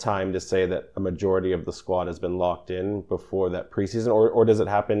time to say that a majority of the squad has been locked in before that preseason, or does it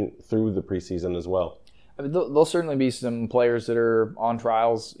happen through the preseason as well? I mean, there'll certainly be some players that are on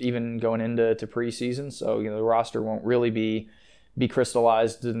trials even going into preseason. So the roster won't really be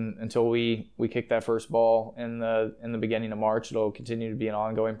crystallized until we kick that first ball in the beginning of March. It'll continue to be an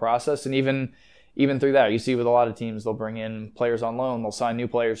ongoing process, and even through that, you see with a lot of teams, they'll bring in players on loan, they'll sign new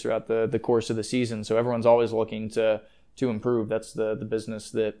players throughout the course of the season. So everyone's always looking to improve. That's the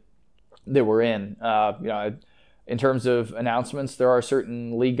business that we're in. In terms of announcements, there are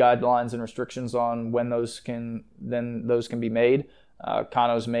certain league guidelines and restrictions on when those can be made.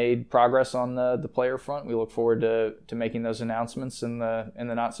 Kano's made progress on the player front. We look forward to making those announcements in the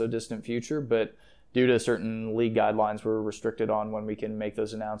not so distant future, but due to certain league guidelines, we're restricted on when we can make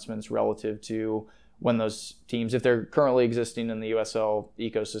those announcements relative to when those teams, if they're currently existing in the USL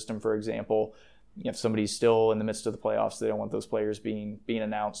ecosystem, for example, if somebody's still in the midst of the playoffs, they don't want those players being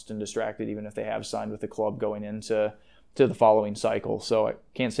announced and distracted, even if they have signed with the club going into the following cycle. So I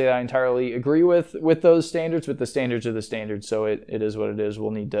can't say that I entirely agree with those standards, but the standards are the standards, so it is what it is.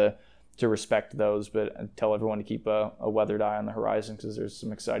 We'll need to respect those, but I tell everyone to keep a weathered eye on the horizon, because there's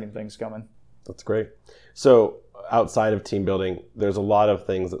some exciting things coming. That's great. So outside of team building, there's a lot of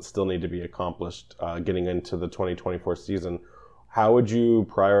things that still need to be accomplished getting into the 2024 season. How would you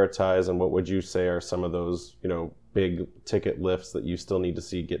prioritize, and what would you say are some of those big ticket lifts that you still need to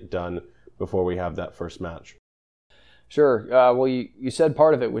see get done before we have that first match? Sure. Well, you said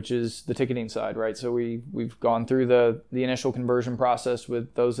part of it, which is the ticketing side, right? So we've gone through the initial conversion process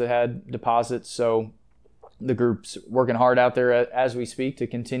with those that had deposits. So the group's working hard out there as we speak to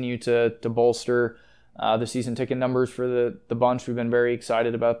continue to bolster the season ticket numbers for the bunch. We've been very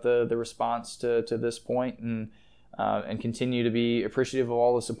excited about the response to this point, and continue to be appreciative of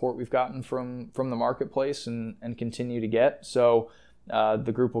all the support we've gotten from the marketplace and continue to get. So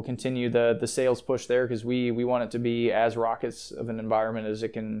the group will continue the sales push there, because we want it to be as rockets of an environment as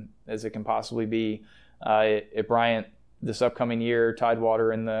it can possibly be at Bryant this upcoming year,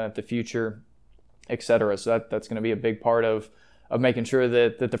 Tidewater in the future, etc. So that's going to be a big part of making sure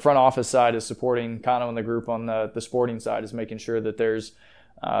that the front office side is supporting Kano and the group on the sporting side, is making sure that there's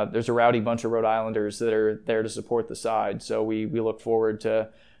a rowdy bunch of Rhode Islanders that are there to support the side. So we look forward to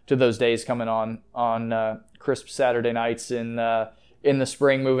those days coming on crisp Saturday nights in the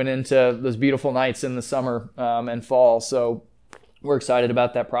spring, moving into those beautiful nights in the summer and fall. So we're excited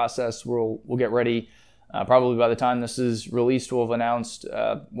about that process. We'll get ready. Probably by the time this is released, we'll have announced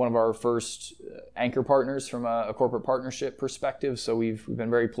one of our first anchor partners from a corporate partnership perspective. So we've been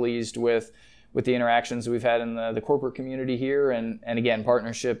very pleased with the interactions we've had in the corporate community here. And again,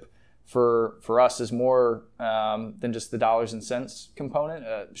 partnership for us is more than just the dollars and cents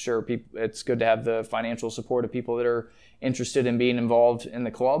component. Sure, it's good to have the financial support of people that are interested in being involved in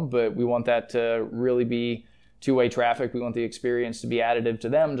the club, but we want that to really be two-way traffic. We want the experience to be additive to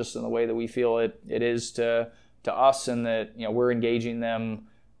them, just in the way that we feel it is to us, and that we're engaging them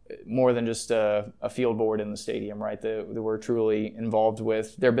more than just a field board in the stadium, right? That we're truly involved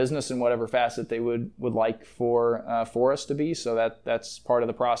with their business in whatever facet they would like for us to be. So that's part of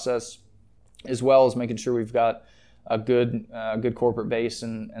the process, as well as making sure we've got a good corporate base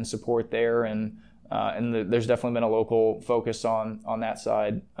and support there. And there's definitely been a local focus on that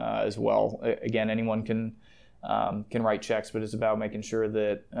side as well. Again, anyone can write checks, but it's about making sure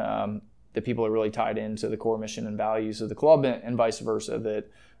that that people are really tied into the core mission and values of the club, and vice versa, that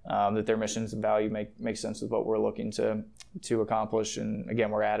their missions and value make sense with what we're looking to accomplish. And again,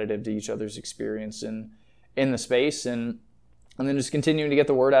 we're additive to each other's experience in the space, and then just continuing to get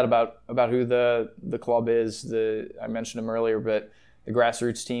the word out about who the club is. I mentioned them earlier, but the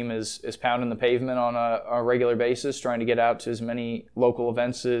grassroots team is pounding the pavement on a regular basis, trying to get out to as many local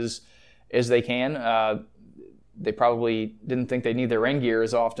events as they can. They probably didn't think they need their rain gear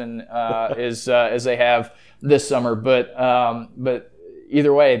as often as they have this summer, but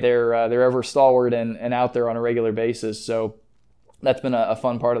either way, they're ever stalwart and out there on a regular basis. So that's been a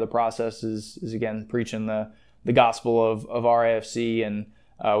fun part of the process. Is again preaching the gospel of RIFC, and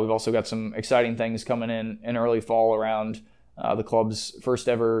we've also got some exciting things coming in early fall around the club's first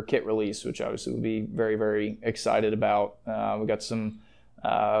ever kit release, which obviously we'll be very, very excited about. We got some.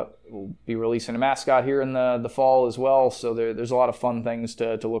 We'll be releasing a mascot here in the fall as well, so there's a lot of fun things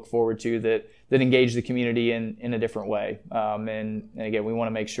to look forward to that engage the community in a different way. And again, we want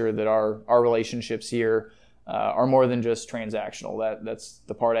to make sure that our relationships here are more than just transactional. That's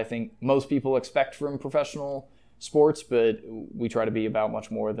the part I think most people expect from professional sports, but we try to be about much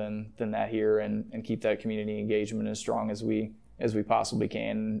more than that here, and keep that community engagement as strong as we possibly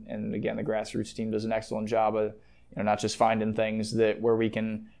can. And again, the grassroots team does an excellent job of not just finding things where we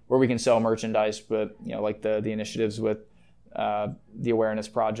can sell merchandise, but like the initiatives with the awareness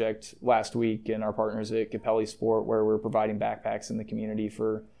project last week, and our partners at Capelli Sport, where we're providing backpacks in the community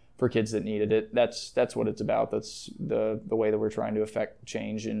for kids that needed it. That's what it's about. That's the way that we're trying to affect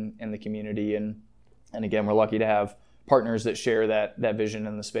change in the community. And again, we're lucky to have partners that share that vision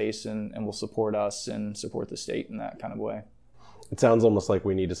in the space and will support us and support the state in that kind of way. It sounds almost like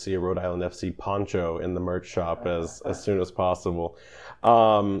we need to see a Rhode Island FC poncho in the merch shop as soon as possible.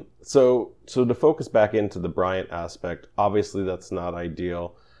 So to focus back into the Bryant aspect, obviously that's not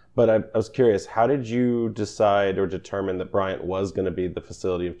ideal, but I was curious, how did you decide or determine that Bryant was going to be the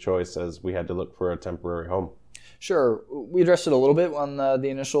facility of choice as we had to look for a temporary home? Sure. We addressed it a little bit on the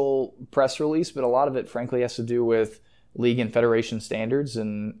initial press release, but a lot of it, frankly, has to do with league and federation standards,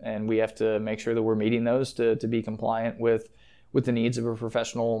 and we have to make sure that we're meeting those to be compliant with the needs of a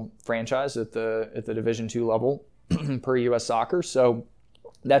professional franchise at the Division II level per U.S. Soccer. So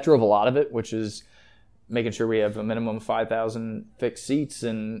that drove a lot of it, which is making sure we have a minimum of 5,000 fixed seats,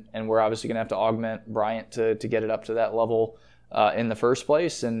 and we're obviously going to have to augment Bryant to get it up to that level in the first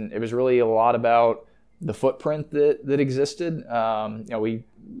place. And it was really a lot about the footprint that existed. We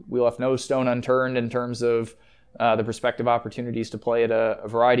left no stone unturned in terms of the prospective opportunities to play at a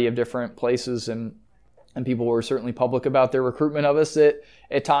variety of different places, and people were certainly public about their recruitment of us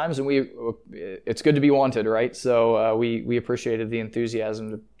at times, and it's good to be wanted, right? So we appreciated the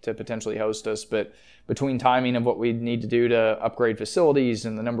enthusiasm to potentially host us, but between timing of what we'd need to do to upgrade facilities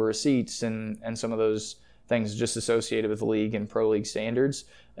and the number of seats and some of those things just associated with the league and pro league standards,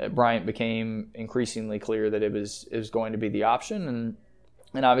 Bryant became increasingly clear that it was going to be the option,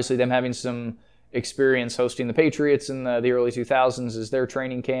 and obviously them having some experience hosting the Patriots in the early 2000s as their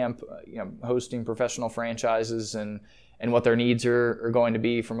training camp, hosting professional franchises and what their needs are going to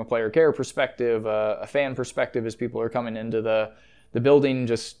be from a player care perspective, a fan perspective as people are coming into the building,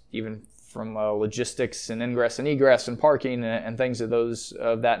 just even from logistics and ingress and egress and parking and things of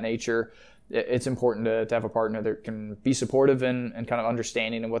that nature. It's important to have a partner that can be supportive and kind of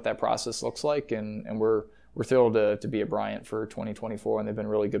understanding of what that process looks like, and we're thrilled to be at Bryant for 2024, and they've been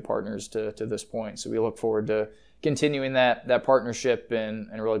really good partners to this point. So we look forward to continuing that partnership and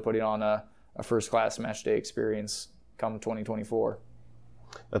really putting on a first-class match day experience come 2024.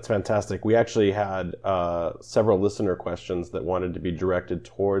 That's fantastic. We actually had several listener questions that wanted to be directed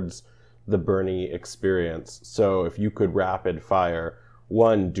towards the Bernie experience. So if you could rapid fire,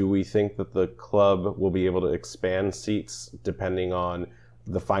 one, do we think that the club will be able to expand seats depending on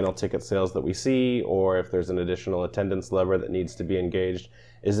the final ticket sales that we see, or if there's an additional attendance lever that needs to be engaged?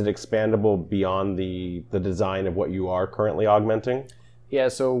 Is it expandable beyond the design of what you are currently augmenting? Yeah,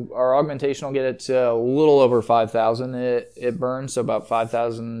 so our augmentation will get it to a little over 5,000 it burns, so about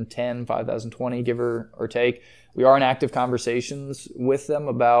 5,010, 5,020, give or take. We are in active conversations with them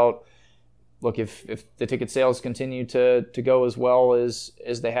about, look, if the ticket sales continue to go as well as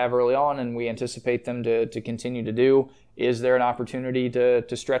they have early on, and we anticipate them to continue to do, is there an opportunity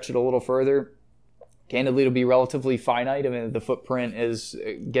to stretch it a little further? Candidly, it'll be relatively finite. I mean, the footprint is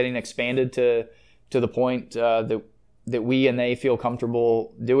getting expanded to the point that we and they feel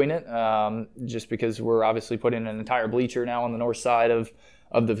comfortable doing it, just because we're obviously putting an entire bleacher now on the north side of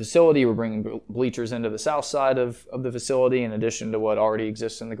the facility. We're bringing bleachers into the south side of the facility, in addition to what already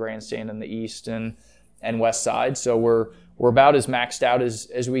exists in the grandstand in the east and west side. So we're about as maxed out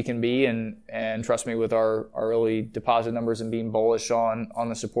as we can be, and trust me, with our early deposit numbers and being bullish on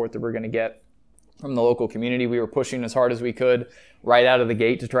the support that we're going to get from the local community, we were pushing as hard as we could right out of the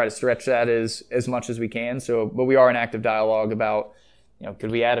gate to try to stretch that as much as we can. So, but we are in active dialogue about,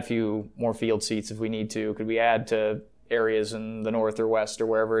 could we add a few more field seats if we need to? Could we add to areas in the north or west or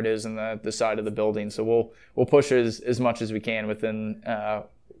wherever it is in the side of the building? So we'll push as much as we can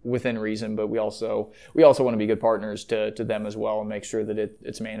within reason, but we also want to be good partners to them as well and make sure that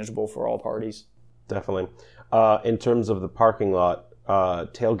it's manageable for all parties. Definitely. In terms of the parking lot,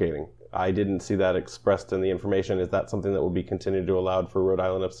 tailgating, I didn't see that expressed in the information. Is that something that will be continued to allowed for Rhode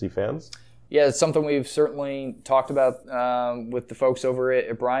Island FC fans? Yeah, it's something we've certainly talked about with the folks over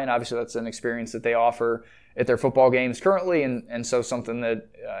at Bryant. Obviously, that's an experience that they offer at their football games currently, and so something that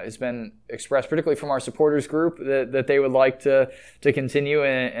has been expressed, particularly from our supporters group, that they would like to continue,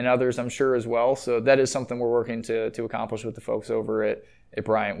 and others, I'm sure, as well. So that is something we're working to accomplish with the folks over at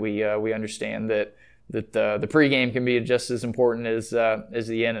Bryant. We understand that the pregame can be just as important as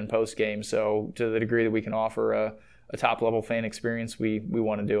the in and post game. So to the degree that we can offer a top level fan experience, we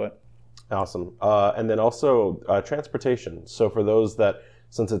want to do it. Awesome. And then also transportation. So for those that,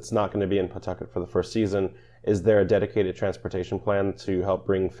 since it's not going to be in Pawtucket for the first season, is there a dedicated transportation plan to help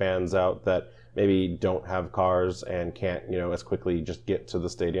bring fans out that maybe don't have cars and can't, as quickly just get to the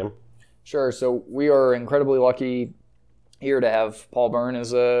stadium? Sure. So we are incredibly lucky here to have Paul Byrne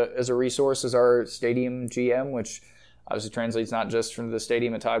as a resource as our stadium GM, which obviously translates not just from the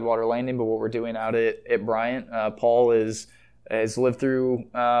stadium at Tidewater Landing, but what we're doing out at Bryant. Paul has lived through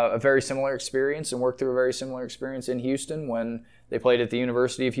a very similar experience and worked through a very similar experience in Houston when they played at the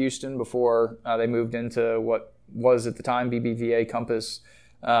University of Houston before they moved into what was at the time BBVA Compass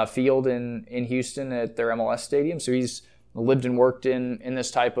Field in Houston at their MLS stadium. So he's lived and worked in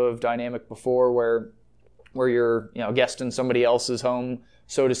this type of dynamic before, where you're a guest in somebody else's home,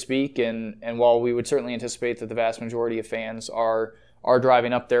 so to speak. And while we would certainly anticipate that the vast majority of fans are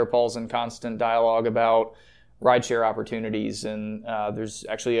driving up there, Paul's in constant dialogue about rideshare opportunities, and there's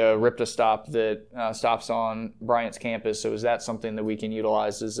actually a RIPTA stop that stops on Bryant's campus. So is that something that we can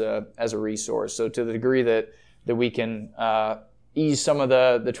utilize as a resource? So to the degree that we can ease some of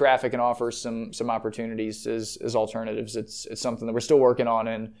the traffic and offer some opportunities as alternatives, it's something that we're still working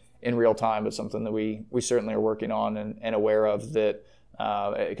on in real time, but something that we certainly are working on and aware of, that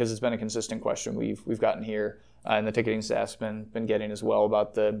because it's been a consistent question we've gotten here, and the ticketing staff's been getting as well,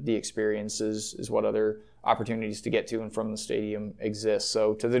 about the experiences, is what other opportunities to get to and from the stadium exist.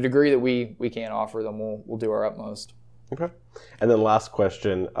 So to the degree that we can offer them, we'll do our utmost. Okay. And then last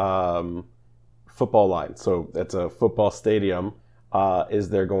question, football line. So it's a football stadium. Is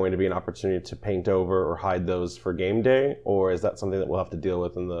there going to be an opportunity to paint over or hide those for game day, or is that something that we'll have to deal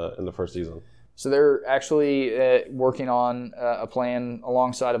with in the first season? So they're actually working on a plan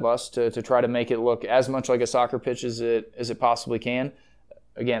alongside of us to try to make it look as much like a soccer pitch as it possibly can.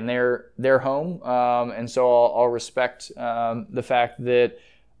 Again, they're home, and so I'll respect the fact that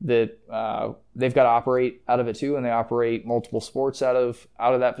they've got to operate out of it too, and they operate multiple sports out of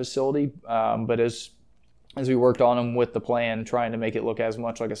that facility. But as we worked on them with the plan, trying to make it look as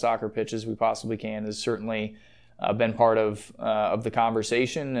much like a soccer pitch as we possibly can has certainly been part of the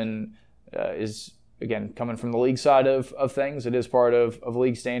conversation, and is, again, coming from the league side of things. It is part of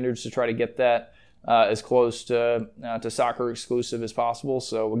league standards to try to get that as close to soccer exclusive as possible.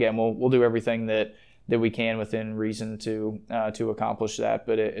 So again, we'll do everything that we can within reason to accomplish that.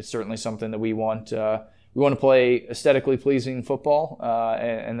 But it's certainly something that we want to play aesthetically pleasing football,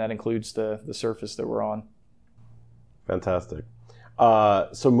 and that includes the surface that we're on. Fantastic.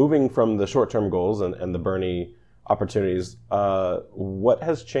 So moving from the short-term goals and the Bernie opportunities, what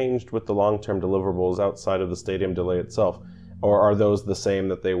has changed with the long-term deliverables outside of the stadium delay itself? Or are those the same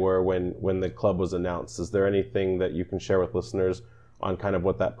that they were when the club was announced? Is there anything that you can share with listeners on kind of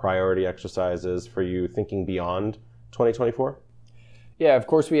what that priority exercise is for you thinking beyond 2024? Yeah, of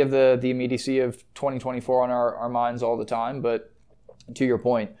course we have the immediacy of 2024 on our minds all the time, but to your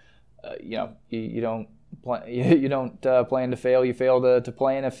point, you don't plan to fail. You fail to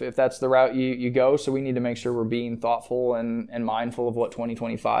plan if that's the route you go. So we need to make sure we're being thoughtful and mindful of what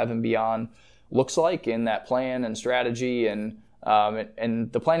 2025 and beyond looks like in that plan and strategy, and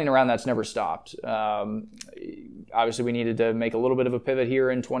the planning around that's never stopped. Obviously, we needed to make a little bit of a pivot here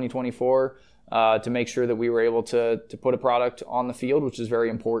in 2024 to make sure that we were able to put a product on the field, which is very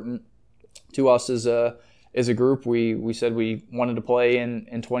important to us as a group. We said we wanted to play in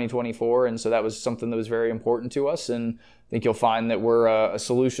 2024, and so that was something that was very important to us. And I think you'll find that we're a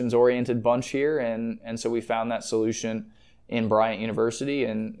solutions-oriented bunch here, and so we found that solution in Bryant University,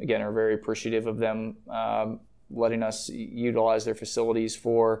 and again, are very appreciative of them letting us utilize their facilities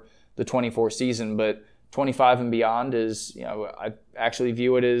for the 24 season. But 25 and beyond is, I actually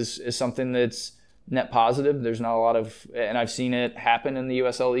view it as something that's net positive. There's not a lot of, and I've seen it happen in the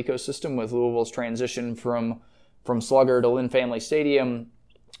USL ecosystem with Louisville's transition from Slugger to Lynn Family Stadium,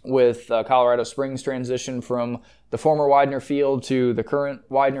 with Colorado Springs transition from the former Widener Field to the current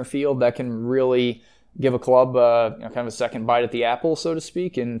Widener Field. That can really give a club kind of a second bite at the apple, so to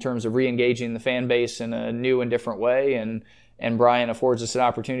speak, in terms of re-engaging the fan base in a new and different way. And Bryant affords us an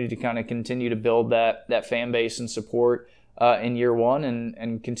opportunity to kind of continue to build that fan base and support in year one,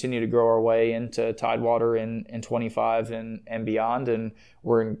 and continue to grow our way into Tidewater in 25 and beyond. And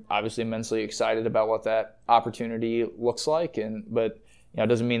we're obviously immensely excited about what that opportunity looks like. But it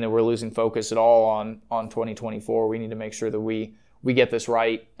doesn't mean that we're losing focus at all on 2024. We need to make sure that we get this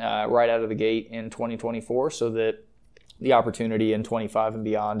right out of the gate in 2024, so that the opportunity in 25 and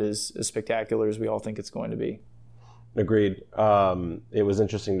beyond is as spectacular as we all think it's going to be. Agreed. It was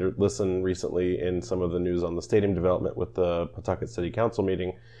interesting to listen recently in some of the news on the stadium development with the Pawtucket City Council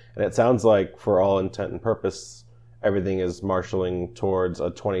meeting, and it sounds like, for all intent and purpose, everything is marshaling towards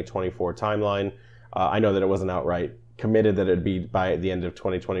a 2024 timeline. I know that it wasn't outright committed that it'd be by the end of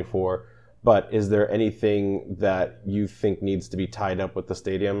 2024, but is there anything that you think needs to be tied up with the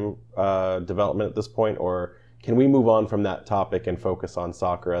stadium development at this point, or can we move on from that topic and focus on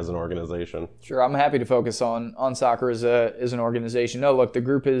soccer as an organization? Sure, I'm happy to focus on soccer as an organization. No, look, the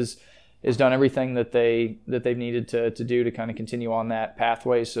group has done everything that they've needed to do to kind of continue on that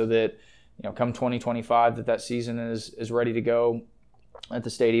pathway, so that come 2025 that season is ready to go at the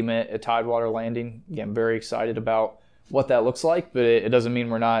stadium at Tidewater Landing. Again, very excited about what that looks like, but it doesn't mean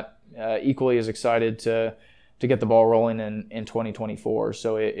we're not equally as excited to get the ball rolling in 2024.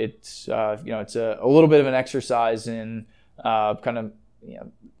 So it's a little bit of an exercise in kind of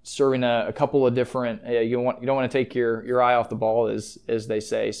serving a couple of different. You don't want to take your eye off the ball, as they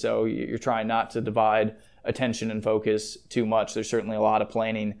say. So you're trying not to divide attention and focus too much. There's certainly a lot of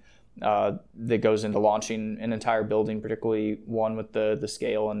planning that goes into launching an entire building, particularly one with the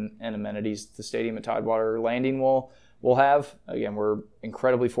scale and amenities the stadium at Tidewater Landing will have. Again, we're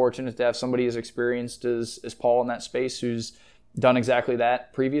incredibly fortunate to have somebody as experienced as Paul in that space, who's done exactly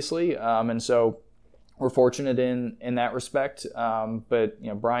that previously. And so we're fortunate in that respect. But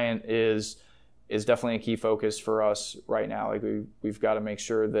Bryant is definitely a key focus for us right now. Like we've got to make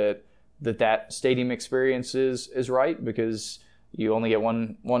sure that stadium experience is right, because you only get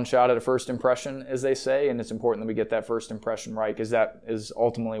one shot at a first impression, as they say, and it's important that we get that first impression right, because that is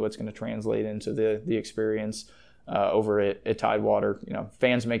ultimately what's going to translate into the experience over at Tidewater.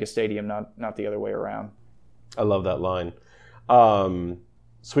 Fans make a stadium, not the other way around. I love that line.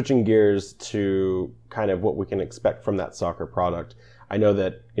 Switching gears to kind of what we can expect from that soccer product. I know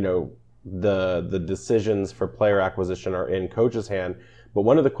that the decisions for player acquisition are in coach's hand, but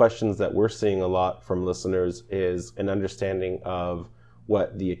one of the questions that we're seeing a lot from listeners is an understanding of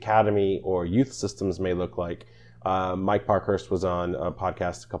what the academy or youth systems may look like. Mike Parkhurst was on a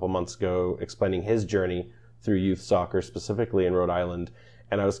podcast a couple months ago explaining his journey through youth soccer, specifically in Rhode Island.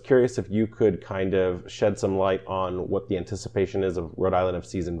 And I was curious if you could kind of shed some light on what the anticipation is of Rhode Island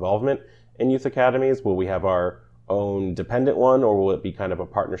FC's involvement in youth academies. Will we have our own dependent one, or will it be kind of a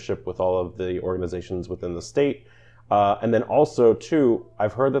partnership with all of the organizations within the state? And then also, too,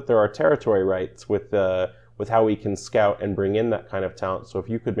 I've heard that there are territory rights with how we can scout and bring in that kind of talent. So if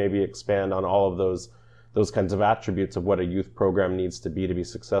you could maybe expand on all of those kinds of attributes of what a youth program needs to be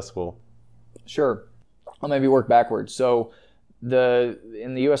successful. Sure. I'll maybe work backwards. So in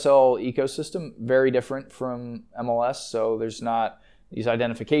the USL ecosystem, very different from MLS. So there's not these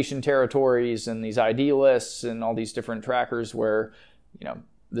identification territories and these ID lists and all these different trackers where,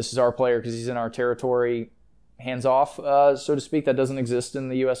 this is our player because he's in our territory, hands off, so to speak. That doesn't exist in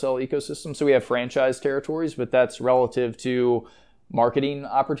the USL ecosystem. So we have franchise territories, but that's relative to marketing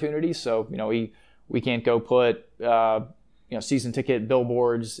opportunities. So, we can't go put, season ticket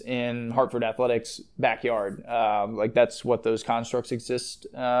billboards in Hartford Athletics' backyard. That's what those constructs exist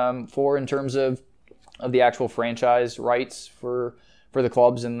for in terms of the actual franchise rights for the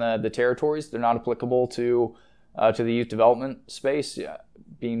clubs in the territories. They're not applicable to the youth development space.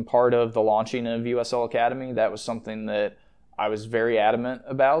 Being part of the launching of USL Academy, that was something that I was very adamant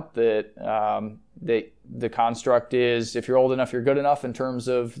about, that the construct is, if you're old enough, you're good enough, in terms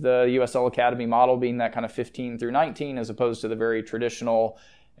of the USL Academy model being that kind of 15 through 19, as opposed to the very traditional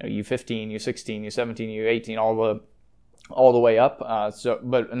U15, U16, U17, U18, all the way up.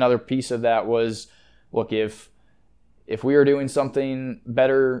 But another piece of that was, look, if we are doing something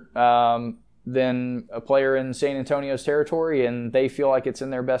better than a player in San Antonio's territory, and they feel like it's in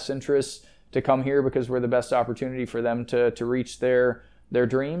their best interest to come here because we're the best opportunity for them to reach their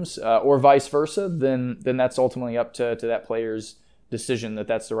dreams, or vice versa, then that's ultimately up to that player's decision, that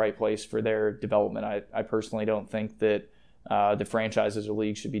that's the right place for their development. I personally don't think that the franchises or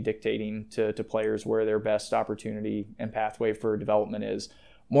leagues should be dictating to players where their best opportunity and pathway for development is.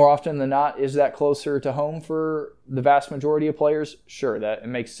 More often than not, is that closer to home for the vast majority of players? Sure, that it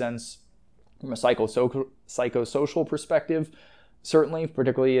makes sense from a psychosocial perspective, certainly,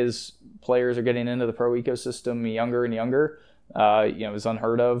 particularly as players are getting into the pro ecosystem younger and younger. It was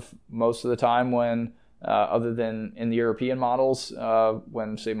unheard of most of the time when, other than in the European models,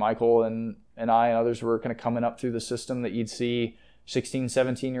 when, say, Michael and I and others were kind of coming up through the system, that you'd see 16,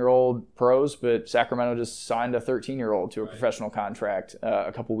 17-year-old pros, but Sacramento just signed a 13-year-old to a professional contract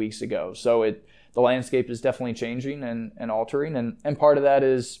a couple weeks ago. So the landscape is definitely changing and altering, and part of that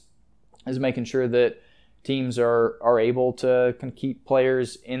is making sure that teams are able to kind of keep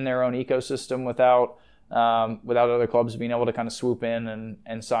players in their own ecosystem without other clubs being able to kind of swoop in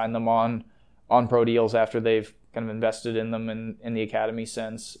and sign them on pro deals after they've kind of invested in them in the academy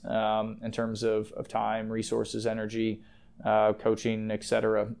sense, in terms of time, resources, energy, coaching,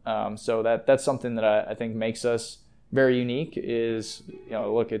 etc. So that's something that I think makes us very unique. Is,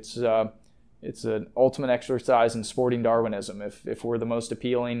 look, it's an ultimate exercise in sporting Darwinism. If we're the most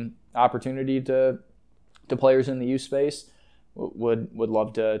appealing opportunity to players in the youth space, would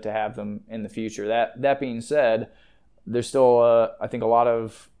love to have them in the future. That being said, there's still I think a lot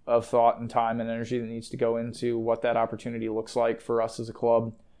of thought and time and energy that needs to go into what that opportunity looks like for us as a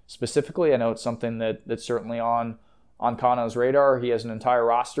club specifically. I know it's something that's certainly on Kano's radar. He has an entire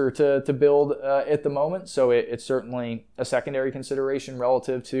roster to build at the moment, so it's certainly a secondary consideration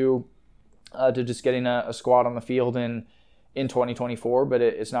relative to just getting a squad on the field in 2024, but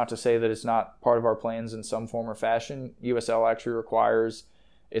it's not to say that it's not part of our plans in some form or fashion. USL actually requires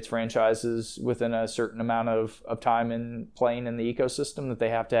its franchises within a certain amount of time in playing in the ecosystem that they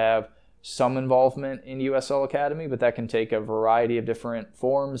have to have some involvement in USL Academy, but that can take a variety of different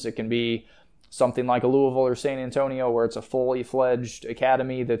forms. It can be something like a Louisville or San Antonio, where it's a fully fledged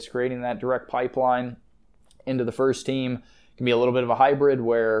academy that's creating that direct pipeline into the first team. It can be a little bit of a hybrid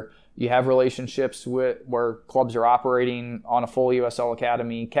where you have relationships where clubs are operating on a full USL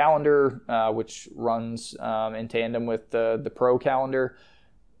Academy calendar, which runs in tandem with the pro calendar.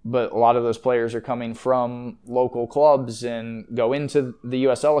 But a lot of those players are coming from local clubs and go into the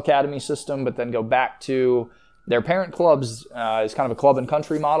USL Academy system, but then go back to their parent clubs as kind of a club and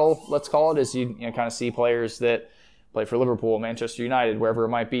country model, let's call it, as you kind of see players that play for Liverpool, Manchester United, wherever it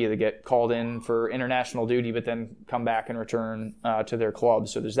might be, they get called in for international duty, but then come back and return to their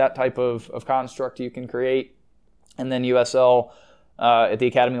clubs. So there's that type of construct you can create. And then USL at the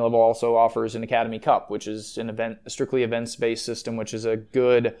academy level also offers an Academy Cup, which is a strictly events-based system, which is a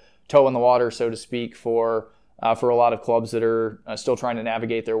good toe in the water, so to speak, for a lot of clubs that are still trying to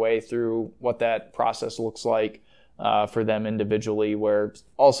navigate their way through what that process looks like for them individually, where it's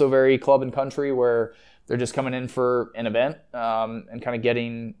also very club and country, where they're just coming in for an event and kind of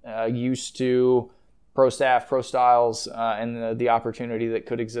getting used to pro staff, pro styles, and the opportunity that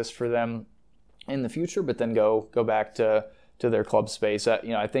could exist for them in the future, but then go back to their club space.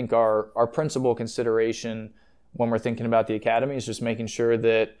 I think our principal consideration when we're thinking about the academy is just making sure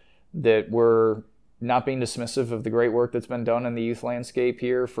that we're not being dismissive of the great work that's been done in the youth landscape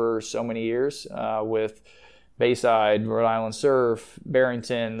here for so many years with Bayside, Rhode Island Surf,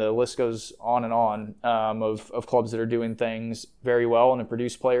 Barrington, the list goes on and on of clubs that are doing things very well and have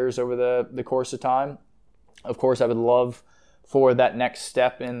produced players over the course of time. Of course, I would love for that next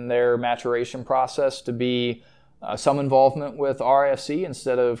step in their maturation process to be some involvement with RIFC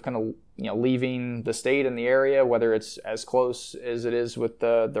instead of kind of leaving the state and the area, whether it's as close as it is with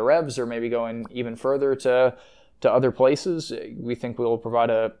the Revs or maybe going even further to other places. We think we'll provide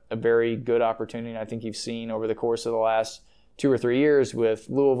a very good opportunity. I think you've seen over the course of the last 2 or 3 years with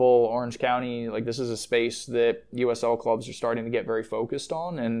Louisville, Orange County. Like, this is a space that USL clubs are starting to get very focused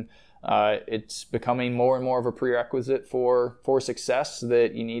on, and it's becoming more and more of a prerequisite for success,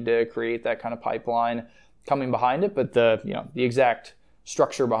 that you need to create that kind of pipeline coming behind it. But the exact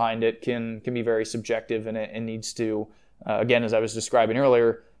structure behind it can be very subjective, and it needs to, again, as I was describing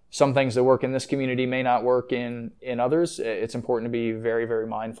earlier, some things that work in this community may not work in others. It's important to be very, very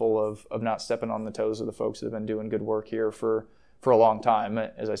mindful of not stepping on the toes of the folks that have been doing good work here for a long time.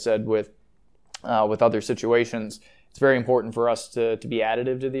 As I said, with other situations, it's very important for us to be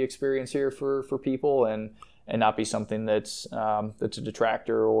additive to the experience here for people, and not be something that's a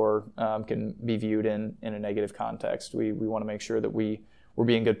detractor or can be viewed in a negative context. We want to make sure that we're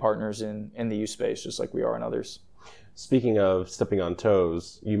being good partners in the youth space, just like we are in others. Speaking of stepping on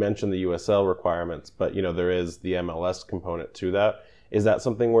toes, you mentioned the USL requirements, but there is the MLS component to that. Is that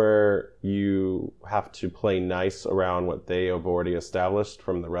something where you have to play nice around what they have already established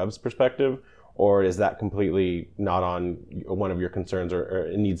from the Revs perspective, or is that completely not on one of your concerns, or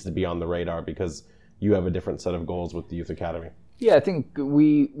it needs to be on the radar because you have a different set of goals with the Youth Academy? Yeah, I think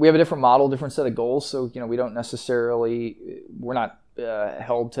we have a different model, different set of goals. So, we don't we're not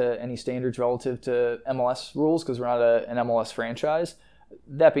held to any standards relative to MLS rules because we're not an MLS franchise.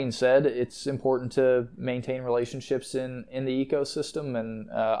 That being said, it's important to maintain relationships in the ecosystem, and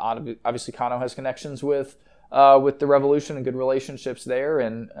obviously Kano has connections with the Revolution and good relationships there,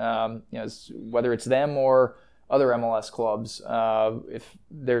 and whether it's them or other MLS clubs, if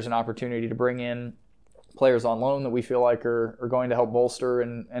there's an opportunity to bring in players on loan that we feel like are going to help bolster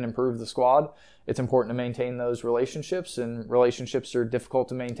and improve the squad, it's important to maintain those relationships, and relationships are difficult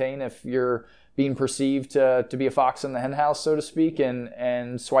to maintain if you're being perceived to be a fox in the henhouse, so to speak,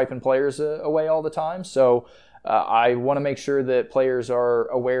 and swiping players away all the time. So I want to make sure that players are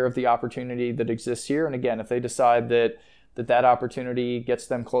aware of the opportunity that exists here. And again, if they decide that opportunity gets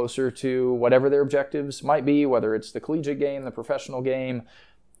them closer to whatever their objectives might be, whether it's the collegiate game, the professional game,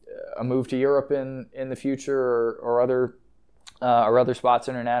 a move to Europe in the future, or other spots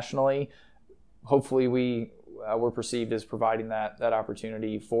internationally, hopefully we're perceived as providing that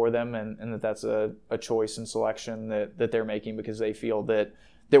opportunity for them, and that's a choice and selection that they're making because they feel that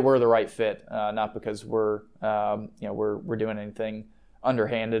we're the right fit, not because we're doing anything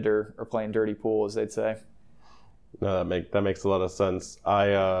underhanded or playing dirty pool, as they'd say. No, that makes a lot of sense.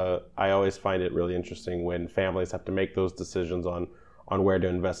 I always find it really interesting when families have to make those decisions on where to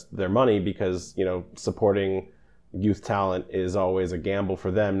invest their money, because supporting youth talent is always a gamble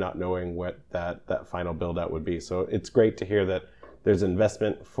for them, not knowing what that final build out would be. So it's great to hear that there's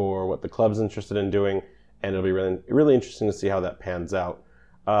investment for what the club's interested in doing, and it'll be really, really interesting to see how that pans out.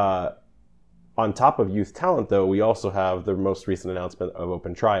 On top of youth talent, though, we also have the most recent announcement of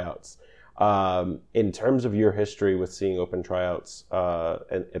open tryouts. In terms of your history with seeing open tryouts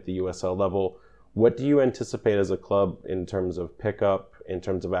at the USL level, what do you anticipate as a club in terms of pickup, in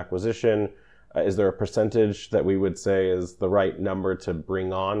terms of acquisition? Is there a percentage that we would say is the right number to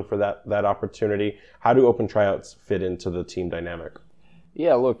bring on for that opportunity? How do open tryouts fit into the team dynamic?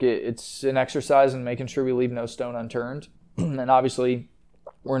 Yeah, look, it's an exercise in making sure we leave no stone unturned. And obviously,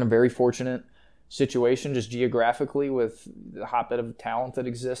 we're in a very fortunate situation just geographically with the hotbed of talent that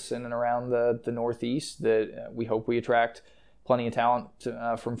exists in and around the Northeast, that we hope we attract plenty of talent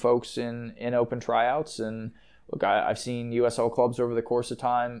from folks in open tryouts. And look, I've seen USL clubs over the course of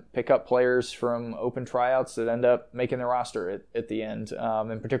time pick up players from open tryouts that end up making the roster at the end.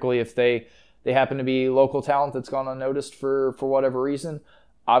 And particularly if they happen to be local talent that's gone unnoticed for whatever reason.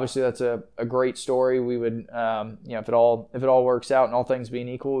 Obviously, that's a great story. We would, if it all works out and all things being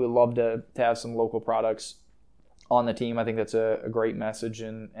equal, we'd love to have some local products on the team. I think that's a great message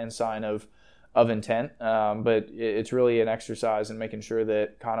and sign of intent. But it's really an exercise in making sure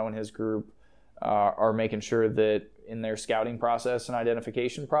that Kano and his group are making sure that in their scouting process and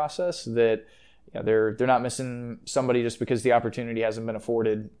identification process that they're not missing somebody just because the opportunity hasn't been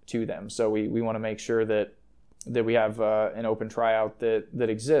afforded to them. So we want to make sure that we have an open tryout that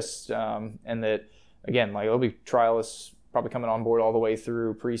exists, and that, again, like, there'll be trialists probably coming on board all the way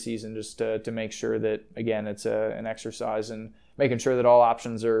through preseason just to make sure that, again, it's an exercise in making sure that all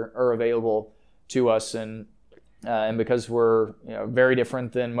options are available to us. And because we're very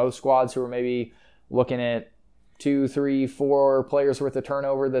different than most squads who are maybe looking at 2, 3, 4 players worth of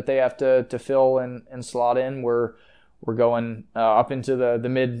turnover that they have to fill and slot in, we're going up into the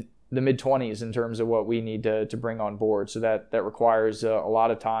mid-20s in terms of what we need to bring on board. So that requires a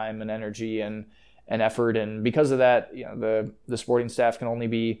lot of time and energy and effort. And because of that, the sporting staff can only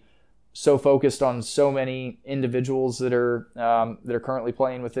be so focused on so many individuals that are currently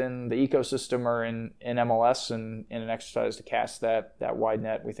playing within the ecosystem or in MLS, and in an exercise to cast that wide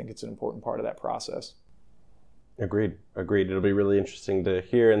net, we think it's an important part of that process. Agreed. It'll be really interesting to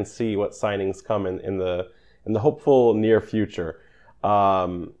hear and see what signings come in the hopeful near future.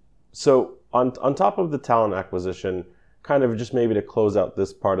 So on top of the talent acquisition, kind of just maybe to close out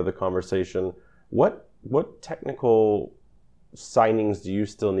this part of the conversation, what technical signings do you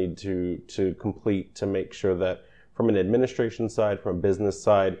still need to complete to make sure that from an administration side, from a business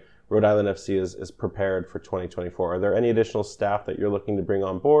side, Rhode Island FC is prepared for 2024? Are there any additional staff that you're looking to bring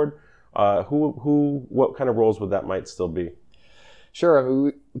on board? What kind of roles would that might still be? Sure. I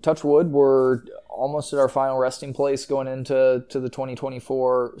mean, we touch wood. We're almost at our final resting place going into the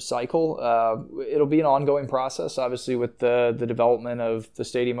 2024 cycle. It'll be an ongoing process, obviously, with the development of the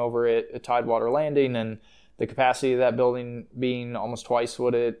stadium over at Tidewater Landing and the capacity of that building being almost twice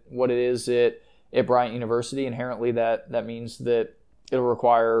what it is at Bryant University. Inherently, that means that it'll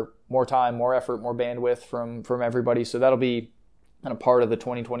require more time, more effort, more bandwidth from everybody. So that'll be kind of part of the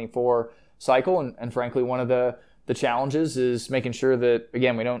 2024 cycle. And frankly, one of the challenges is making sure that,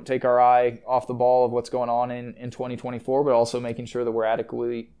 again, we don't take our eye off the ball of what's going on in 2024, but also making sure that we're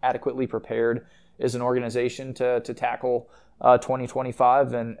adequately prepared as an organization to tackle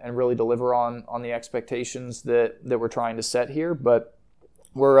 2025 and really deliver on the expectations that we're trying to set here. But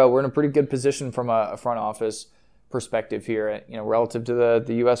we're in a pretty good position from a front office perspective here. Relative to the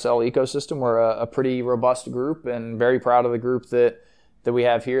USL ecosystem, we're a pretty robust group, and very proud of the group that we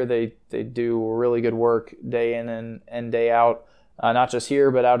have here. They do really good work day in and day out, not just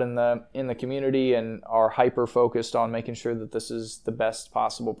here but out in the community, and are hyper focused on making sure that this is the best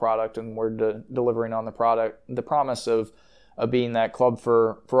possible product, and we're delivering on the promise of being that club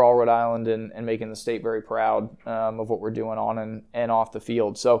for all Rhode Island and making the state very proud of what we're doing on and off the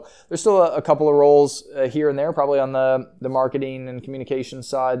field. So there's still a couple of roles here and there, probably on the marketing and communication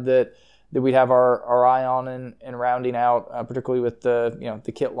side that we have our eye on and rounding out, particularly with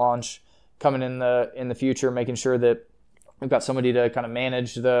the kit launch coming in the future, making sure that we've got somebody to kind of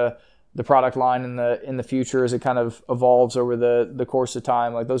manage the product line in the future as it kind of evolves over the course of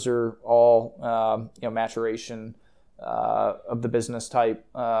time. Like, those are all maturation of the business type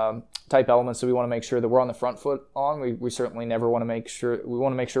elements that we want to make sure that we're on the front foot on. We certainly never want to make sure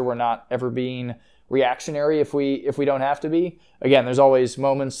we're not ever being reactionary if we don't have to be. Again, there's always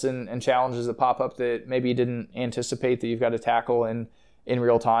moments and challenges that pop up that maybe you didn't anticipate that you've got to tackle in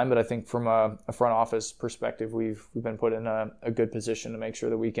real time. But I think from a front office perspective, we've been put in a good position to make sure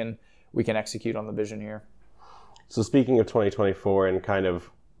that we can execute on the vision here. So speaking of 2024, and kind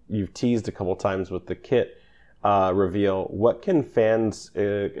of you've teased a couple times with the kit reveal, what can fans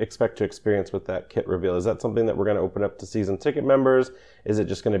expect to experience with that kit reveal? Is that something that we're going to open up to season ticket members? Is it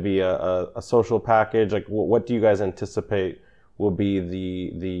just going to be a social package? Like, what do you guys anticipate will be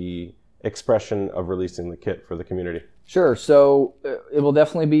the expression of releasing the kit for the community? Sure. So it will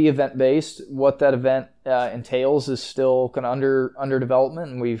definitely be event-based. What that event entails is still kind of under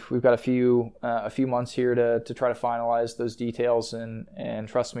development, and we've got a few months here to try to finalize those details. And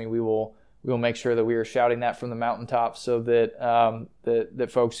trust me, we will make sure that we are shouting that from the mountaintops so that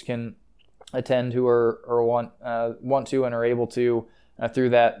that folks can attend who are want to and are able to through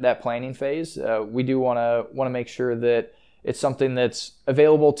that planning phase. We do want to make sure that it's something that's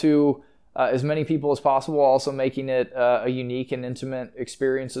available to as many people as possible, also making it a unique and intimate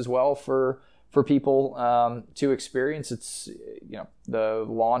experience as well for people to experience. It's the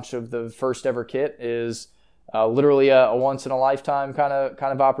launch of the first ever kit is literally a once in a lifetime kind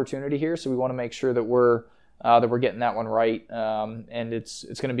of opportunity here. So we want to make sure that we're getting that one right, and it's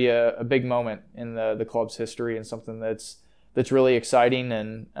going to be a big moment in the club's history, and something that's really exciting,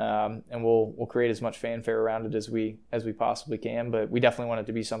 and we'll create as much fanfare around it as we possibly can. But we definitely want it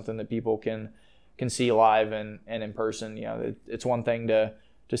to be something that people can see live and in person. It's one thing to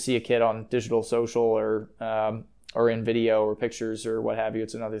see a kid on digital social or in video or pictures or what have you.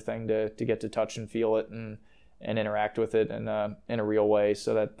 It's another thing to get to touch and feel it and interact with it in a real way.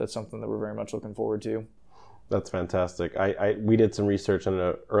 So that's something that we're very much looking forward to. That's fantastic. We did some research in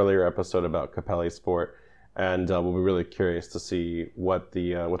an earlier episode about Capelli Sport, and we'll be really curious to see what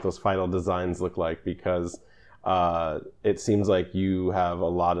those final designs look like, because it seems like you have a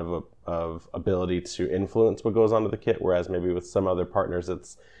lot of ability to influence what goes onto the kit, whereas maybe with some other partners,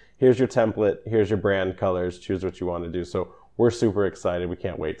 it's here's your template, here's your brand colors, choose what you want to do. So we're super excited. We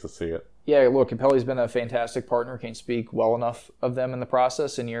can't wait to see it. Yeah, look, Capelli's been a fantastic partner. Can't speak well enough of them in the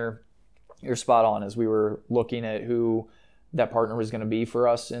process, and you're spot on. As we were looking at who that partner was going to be for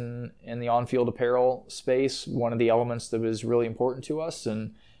us in the on-field apparel space, one of the elements that was really important to us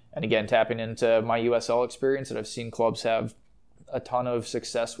and And again, tapping into my USL experience that I've seen clubs have a ton of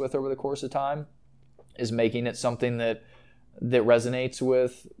success with over the course of time is making it something that resonates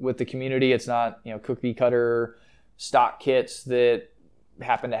with the community. It's not, cookie cutter stock kits that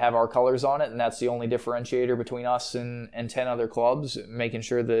happen to have our colors on it, and that's the only differentiator between us and 10 other clubs. Making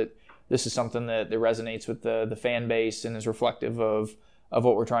sure that this is something that resonates with the fan base and is reflective of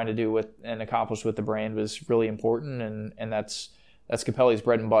what we're trying to do with and accomplish with the brand was really important, and that's Capelli's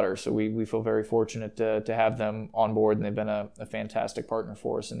bread and butter. So we feel very fortunate to have them on board, and they've been a fantastic partner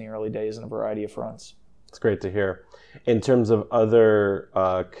for us in the early days in a variety of fronts. It's great to hear. In terms of other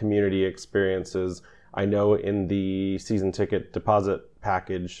community experiences, I know in the season ticket deposit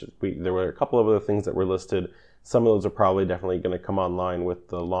package, there were a couple of other things that were listed. Some of those are probably definitely going to come online with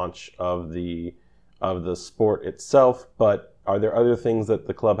the launch of the sport itself. But are there other things that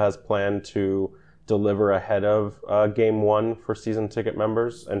the club has planned to deliver ahead of Game 1 for season ticket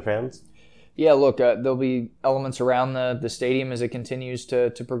members and fans? Yeah, look, there'll be elements around the stadium as it continues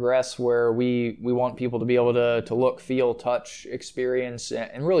to progress where we want people to be able to look, feel, touch, experience,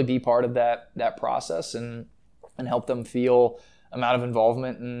 and really be part of that process and help them feel amount of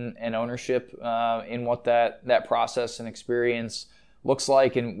involvement and ownership in what that process and experience looks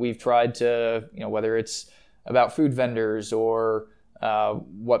like. And we've tried to, whether it's about food vendors or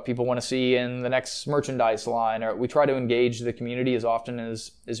what people want to see in the next merchandise line, or we try to engage the community as often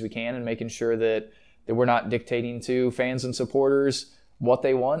as we can, and making sure that we're not dictating to fans and supporters what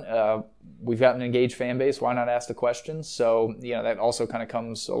they want. We've got an engaged fan base. Why not ask the questions? So that also kind of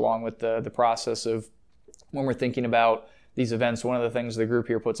comes along with the process of when we're thinking about these events. One of the things the group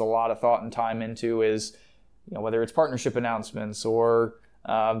here puts a lot of thought and time into is whether it's partnership announcements or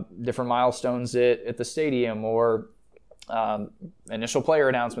different milestones at the stadium or initial player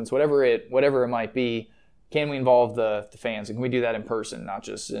announcements, whatever it might be. Can we involve the fans, and can we do that in person, not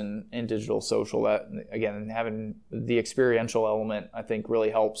just in digital social? That, again, having the experiential element, I think,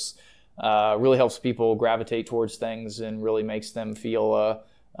 really helps people gravitate towards things and really makes them feel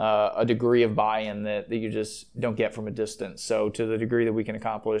a degree of buy-in that you just don't get from a distance. So to the degree that we can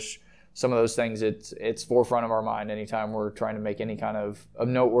accomplish some of those things, it's forefront of our mind anytime we're trying to make any kind of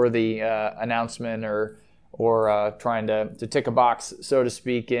noteworthy announcement or trying to tick a box, so to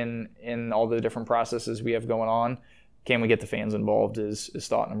speak, in all the different processes we have going on. Can we get the fans involved is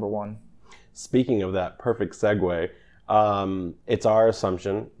thought number one. Speaking of that, perfect segue. It's our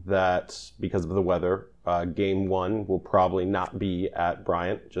assumption that because of the weather, Game 1 will probably not be at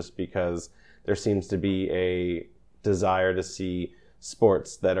Bryant, just because there seems to be a desire to see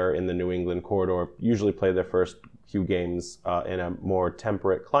sports that are in the New England corridor usually play their first few games in a more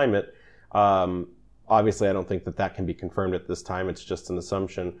temperate climate. Obviously, I don't think that can be confirmed at this time. It's just an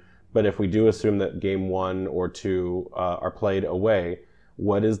assumption. But if we do assume that Game 1 or 2 are played away,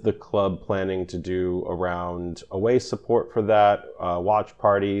 what is the club planning to do around away support for that? Watch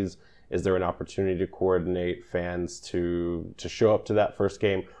parties? Is there an opportunity to coordinate fans to show up to that first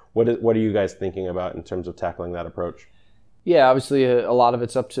game? What are you guys thinking about in terms of tackling that approach? Yeah, obviously a lot of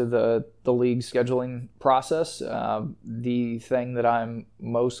it's up to the league scheduling process. The thing that I'm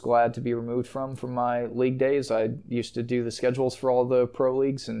most glad to be removed from my league days, I used to do the schedules for all the pro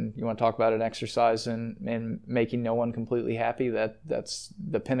leagues, and you want to talk about an exercise in making no one completely happy, that's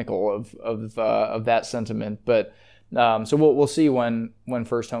the pinnacle of that sentiment. But so we'll see when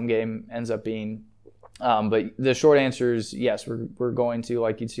first home game ends up being. But the short answer is yes, we're going to,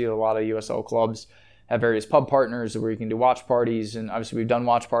 like you'd see at a lot of USL clubs, have various pub partners where you can do watch parties, and obviously we've done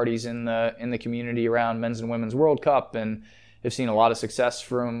watch parties in the community around men's and women's World Cup, and have seen a lot of success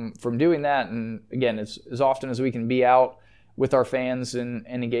from doing that. And again, as often as we can be out with our fans and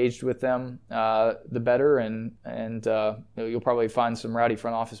engaged with them, the better. And you'll probably find some rowdy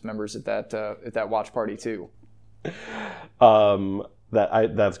front office members at that watch party too.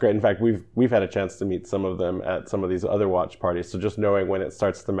 That's great. In fact, we've had a chance to meet some of them at some of these other watch parties. So just knowing when it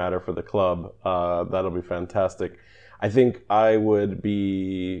starts to matter for the club, that'll be fantastic. I think I would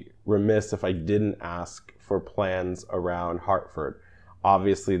be remiss if I didn't ask for plans around Hartford.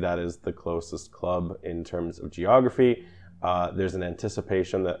 Obviously, that is the closest club in terms of geography. There's an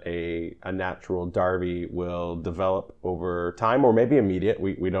anticipation that a natural derby will develop over time, or maybe immediate.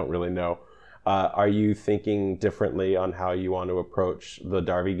 We don't really know. Are you thinking differently on how you want to approach the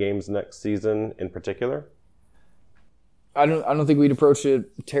Derby games next season in particular? I don't think we'd approach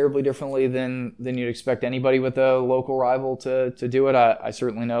it terribly differently than you'd expect anybody with a local rival to do it. I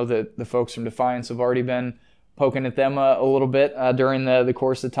certainly know that the folks from Defiance have already been poking at them a little bit during the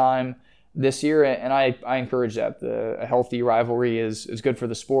course of time this year, and I encourage that. A healthy rivalry is good for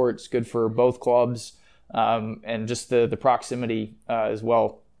the sport, it's good for both clubs, and just the proximity as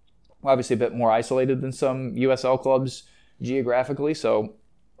well. obviously a bit more isolated than some USL clubs geographically. So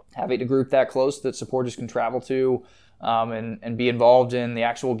having a group that close that supporters can travel to and be involved in the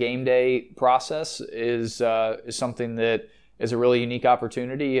actual game day process is something that is a really unique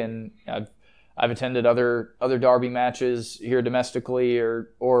opportunity. And I've attended other derby matches here domestically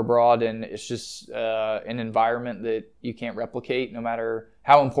or abroad, and it's just an environment that you can't replicate no matter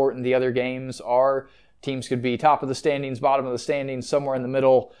how important the other games are. Teams could be top of the standings, bottom of the standings, somewhere in the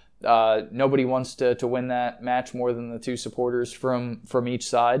middle. Nobody wants to win that match more than the two supporters from each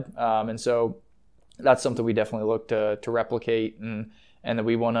side. And so that's something we definitely look to replicate, and that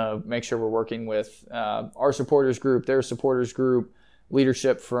we want to make sure we're working with our supporters group, their supporters group,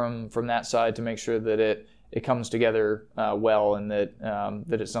 leadership from that side to make sure that it comes together well, and that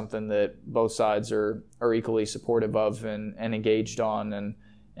it's something that both sides are equally supportive of and engaged on.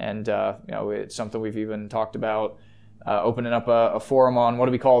 And it's something we've even talked about opening up a forum on what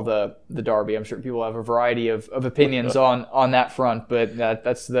do we call the derby. I'm sure people have a variety of opinions on that front, but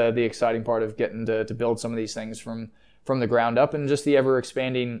that's the exciting part of getting to build some of these things from the ground up, and just the ever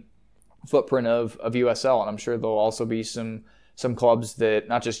expanding footprint of USL. And I'm sure there'll also be some clubs that,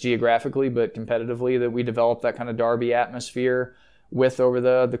 not just geographically but competitively, that we develop that kind of derby atmosphere with over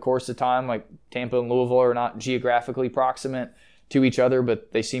the course of time. Like Tampa and Louisville are not geographically proximate to each other,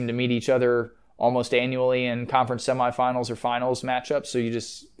 but they seem to meet each other almost annually in conference semifinals or finals matchups. So you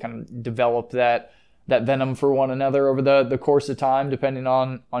just kind of develop that venom for one another over the course of time, depending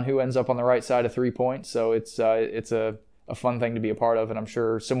on who ends up on the right side of 3 points. So it's a fun thing to be a part of, and I'm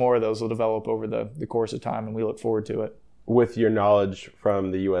sure some more of those will develop over the course of time, and we look forward to it. With your knowledge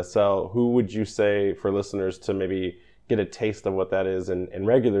from the USL, who would you say, for listeners to maybe get a taste of what that is in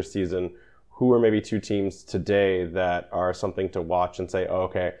regular season, who are maybe two teams today that are something to watch and say, oh,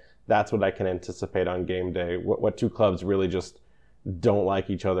 okay, that's what I can anticipate on game day? What two clubs really just don't like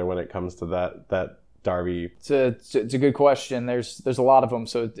each other when it comes to that derby? It's a good question. There's a lot of them,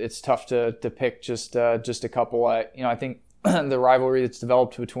 so it's tough to pick just a couple. I think the rivalry that's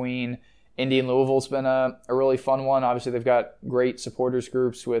developed between Indy and Louisville's been a really fun one. Obviously, they've got great supporters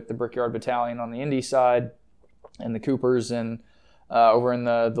groups with the Brickyard Battalion on the Indy side and the Coopers and over in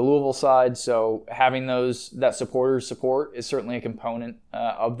the Louisville side. So having that supporters support is certainly a component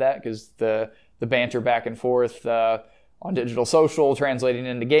of that, because the banter back and forth on digital social, translating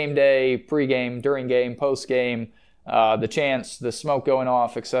into game day, pre-game, during game, post-game, the chants, the smoke going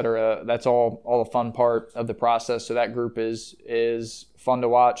off, etc. That's all a fun part of the process. So that group is fun to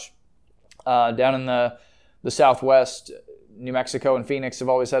watch. Down in the Southwest, New Mexico and Phoenix have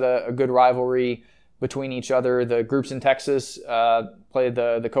always had a good rivalry between each other. The groups in Texas play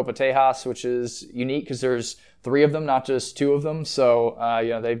the Copa Tejas, which is unique because there's three of them, not just two of them. So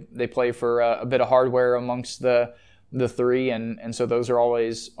they play for a bit of hardware amongst the three, and so those are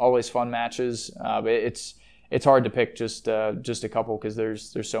always fun matches. But it's hard to pick just a couple, because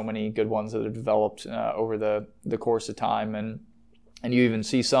there's so many good ones that have developed over the course of time, and you even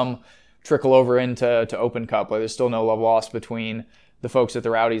see some trickle over into Open Cup. Like, there's still no love lost between the folks at the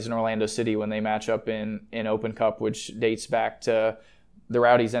Rowdies in Orlando City when they match up in Open Cup, which dates back to the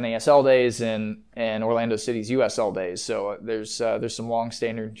Rowdies NASL days and Orlando City's USL days. So there's some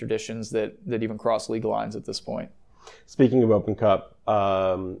long-standing traditions that even cross league lines at this point. Speaking of Open Cup,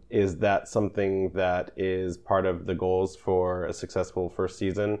 is that something that is part of the goals for a successful first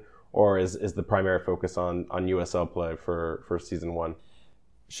season, or is the primary focus on USL play for season one?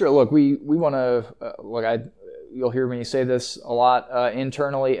 Sure. Look, we want to you'll hear me say this a lot,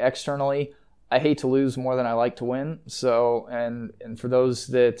 internally, externally. I hate to lose more than I like to win. So, and for those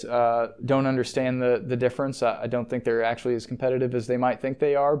that don't understand the difference, I don't think they're actually as competitive as they might think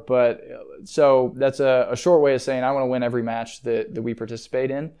they are. But so that's a short way of saying I want to win every match that we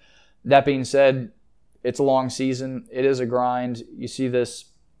participate in. That being said, it's a long season. It is a grind. You see this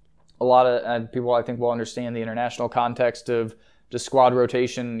a lot of people, I think, will understand the international context of just squad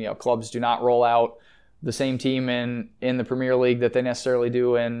rotation. Clubs do not roll out the same team in the Premier League that they necessarily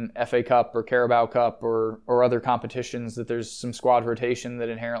do in FA Cup or Carabao Cup or other competitions. That there's some squad rotation that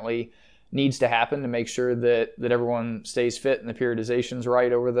inherently needs to happen to make sure that everyone stays fit and the periodization's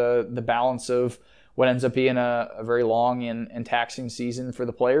right over the balance of what ends up being a very long and taxing season for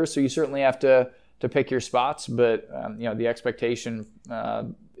the players. So you certainly have to pick your spots, but the expectation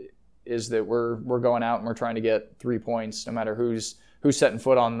is that we're going out and we're trying to get 3 points no matter who's setting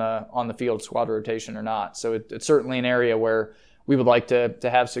foot on the field, squad rotation or not. So it's certainly an area where we would like to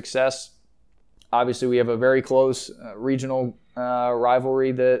have success. Obviously, we have a very close regional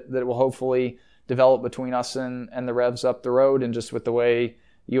rivalry that will hopefully develop between us and the Revs up the road. And just with the way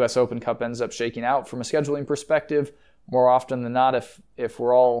U.S. Open Cup ends up shaking out from a scheduling perspective, more often than not, if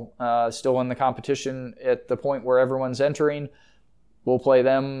we're all still in the competition at the point where everyone's entering, we'll play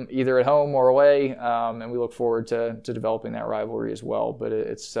them either at home or away, and we look forward to developing that rivalry as well. But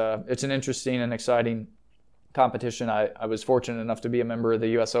it's an interesting and exciting competition. I was fortunate enough to be a member of the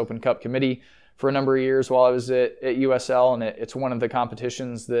U.S. Open Cup committee for a number of years while I was at USL, and it's one of the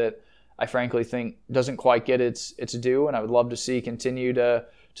competitions that I frankly think doesn't quite get its due, and I would love to see continue to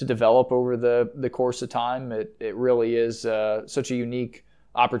develop over the course of time. It really is such a unique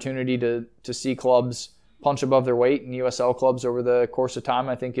opportunity to see clubs punch above their weight, and USL clubs over the course of time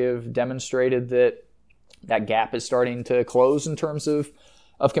I think have demonstrated that gap is starting to close in terms of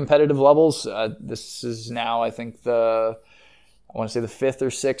competitive levels. This is now, I think, the fifth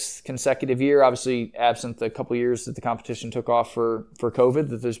or sixth consecutive year, obviously absent the couple years that the competition took off for COVID,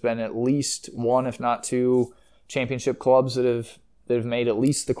 that there's been at least one, if not two, championship clubs that have made at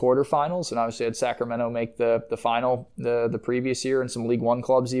least the quarterfinals. And obviously had Sacramento make the final the previous year, and some League One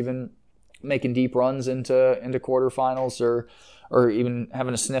clubs even making deep runs into quarterfinals or even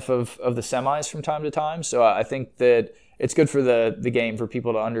having a sniff of the semis from time to time. So I think that it's good for the game for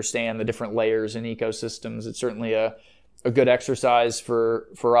people to understand the different layers and ecosystems. It's certainly a good exercise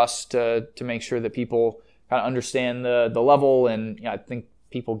for us to make sure that people kind of understand the level. And I think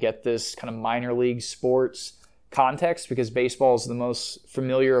people get this kind of minor league sports context because baseball is the most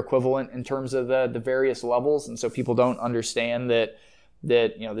familiar equivalent in terms of the various levels. And so people don't understand that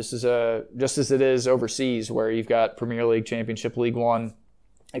this is just as it is overseas where you've got Premier League, Championship, League One,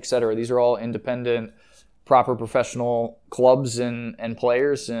 et cetera. These are all independent, proper professional clubs and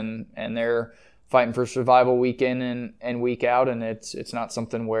players, and they're fighting for survival week in and week out. And it's not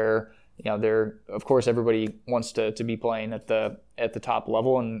something where they're, of course, everybody wants to be playing at the top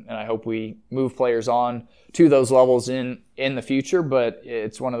level, and I hope we move players on to those levels in the future. But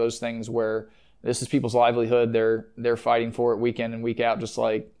it's one of those things where this is people's livelihood. They're fighting for it week in and week out, just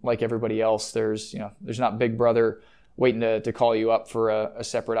like everybody else. There's not Big Brother waiting to call you up for a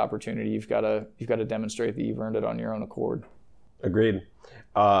separate opportunity. You've got to demonstrate that you've earned it on your own accord. Agreed.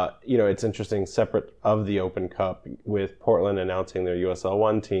 It's interesting, separate of the Open Cup, with Portland announcing their USL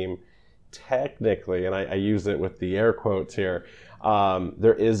 1 team, technically, and I use it with the air quotes here,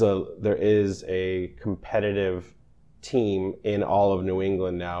 there is a competitive team in all of New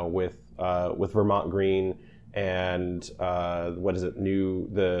England now with Vermont Green and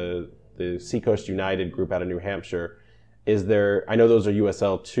the Seacoast United group out of New Hampshire. I know those are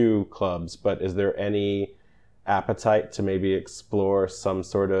USL 2 clubs, but is there any appetite to maybe explore some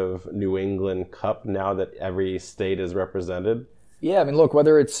sort of New England Cup now that every state is represented? Yeah, I mean, look,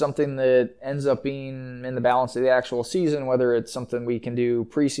 whether it's something that ends up being in the balance of the actual season, whether it's something we can do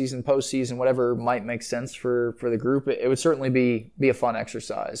preseason, postseason, whatever might make sense for the group, it would certainly be a fun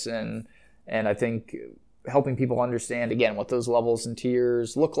exercise. And I think helping people understand, again, what those levels and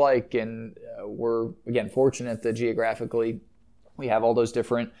tiers look like. And we're, again, fortunate that geographically we have all those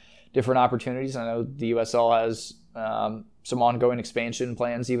different opportunities. I know the USL has some ongoing expansion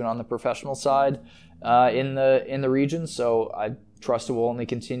plans, even on the professional side in the region. So I trust it will only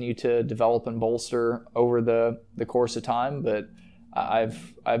continue to develop and bolster over the course of time. But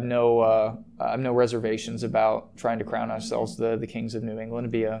I've no reservations about trying to crown ourselves the Kings of New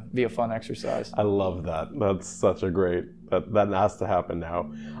England. It'd be a fun exercise. I love that. That's such a great. That has to happen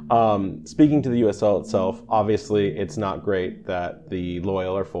now. Speaking to the USL itself, obviously it's not great that the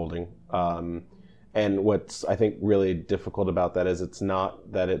Loyal are folding. And what's, I think, really difficult about that is it's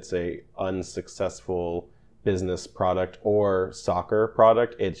not that it's a unsuccessful business product or soccer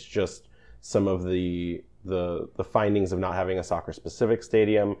product. It's just some of the findings of not having a soccer-specific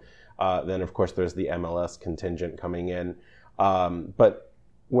stadium. Then, of course, there's the MLS contingent coming in. But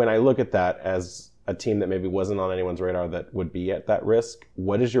when I look at that as a team that maybe wasn't on anyone's radar that would be at that risk,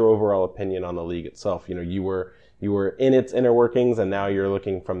 what is your overall opinion on the league itself? You were in its inner workings, and now you're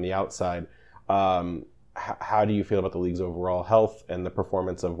looking from the outside. How do you feel about the league's overall health and the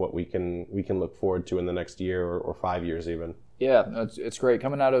performance of what we can look forward to in the next year or 5 years even? Yeah, it's great.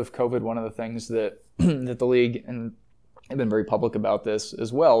 Coming out of COVID, one of the things that that the league, and I've been very public about this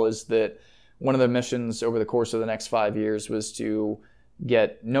as well, is that one of the missions over the course of the next 5 years was to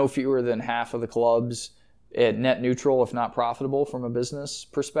get no fewer than half of the clubs at net neutral, if not profitable from a business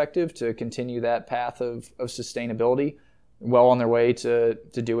perspective, to continue that path of sustainability. Well on their way to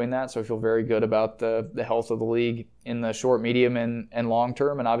doing that. So I feel very good about the health of the league in the short, medium, and long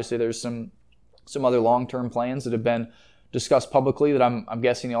term. And obviously there's some other long-term plans that have been discussed publicly that I'm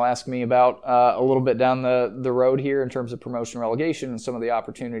guessing you'll ask me about a little bit down the road here in terms of promotion and relegation and some of the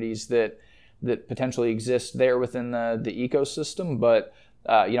opportunities that potentially exist there within the ecosystem. But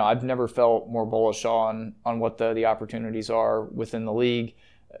I've never felt more bullish on what the opportunities are within the league.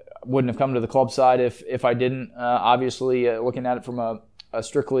 Wouldn't have come to the club side if I didn't. Obviously, looking at it from a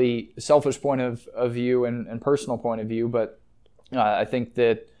strictly selfish point of view and personal point of view, but I think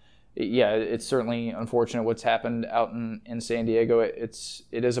that, it's certainly unfortunate what's happened out in San Diego. It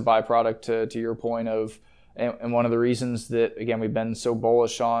is a byproduct to your point of, and one of the reasons that, again, we've been so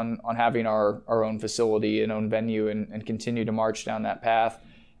bullish on having our own facility and own venue and continue to march down that path.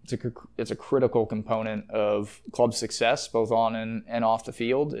 It's a critical component of club success, both on and off the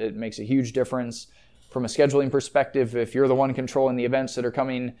field. It makes a huge difference from a scheduling perspective. If you're the one controlling the events that are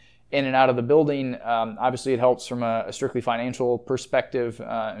coming in and out of the building, obviously it helps from a strictly financial perspective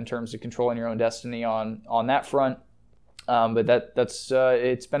in terms of controlling your own destiny on that front. But that's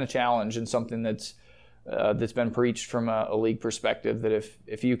it's been a challenge and something that's been preached from a league perspective, that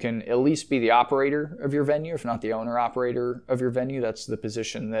if you can at least be the operator of your venue, if not the owner operator of your venue, that's the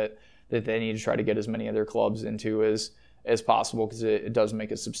position that they need to try to get as many of their clubs into as possible, because it does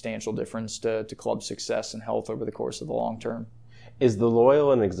make a substantial difference to club success and health over the course of the long term. Is the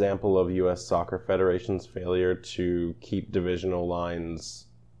Loyal an example of U.S. Soccer Federation's failure to keep divisional lines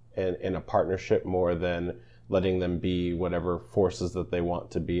in a partnership more than letting them be whatever forces that they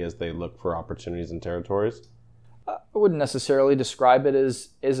want to be as they look for opportunities and territories? I wouldn't necessarily describe it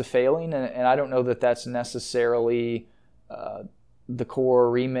as a failing, and I don't know that that's necessarily the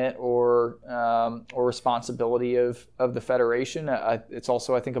core remit or responsibility of the Federation. It's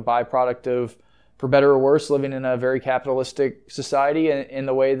also, I think, a byproduct of, for better or worse, living in a very capitalistic society in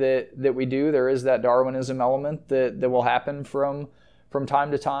the way that we do. There is that Darwinism element that will happen from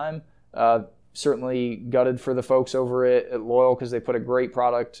time to time. Certainly gutted for the folks over at Loyal, because they put a great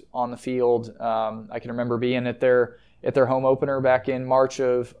product on the field. I can remember being at their home opener back in March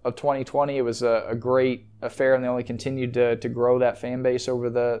of 2020. It was a great affair, and they only continued to grow that fan base over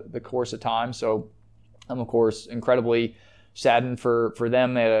the course of time. So I'm, of course, incredibly saddened for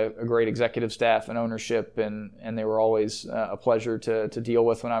them. They had a great executive staff and ownership, and they were always a pleasure to deal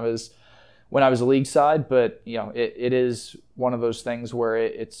with when I was a league side. But it is one of those things where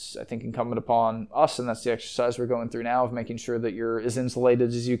it's, I think, incumbent upon us, and that's the exercise we're going through now, of making sure that you're as insulated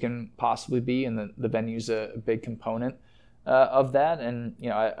as you can possibly be, and the venue's a big component of that. And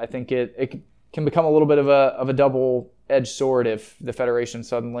I think it can become a little bit of a double-edged sword if the Federation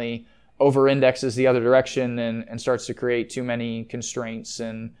suddenly over-indexes the other direction and starts to create too many constraints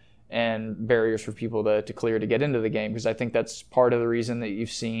and barriers for people to clear to get into the game, because I think that's part of the reason that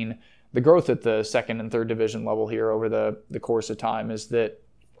you've seen the growth at the second and third division level here over the course of time, is that,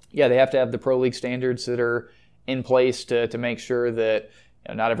 they have to have the pro league standards that are in place to make sure that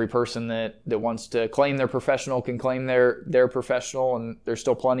not every person that wants to claim they're professional can claim they're professional, and there's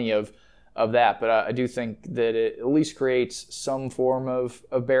still plenty of that. But I do think that it at least creates some form of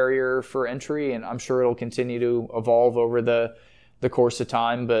barrier for entry, and I'm sure it'll continue to evolve over the course of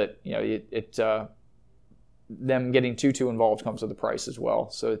time. But them getting too involved comes with a price as well.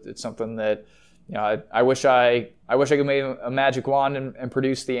 So it's something that I wish I could make a magic wand and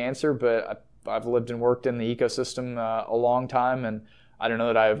produce the answer, but I've lived and worked in the ecosystem a long time, and I don't know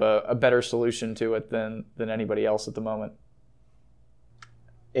that I have a better solution to it than anybody else at the moment.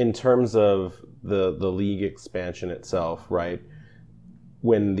 In terms of the league expansion itself, right?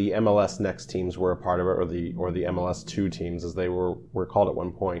 When the MLS Next teams were a part of it, or the MLS 2 teams, as they were called at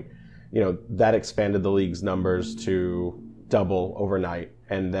one point, that expanded the league's numbers to double overnight,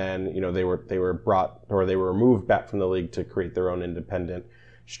 and then they were brought, or they were removed back from the league to create their own independent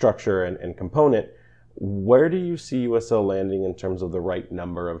structure and component. Where do you see USL landing in terms of the right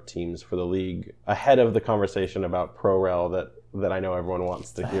number of teams for the league, ahead of the conversation about ProRel that I know everyone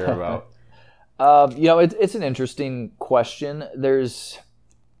wants to hear about? It's an interesting question. There's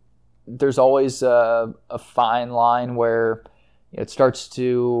always a fine line where it starts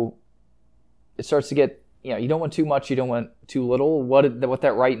to get, you don't want too much, you don't want too little. What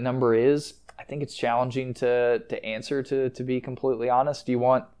that right number is, I think it's challenging to answer, to be completely honest. You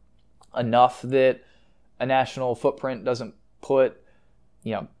want enough that a national footprint doesn't put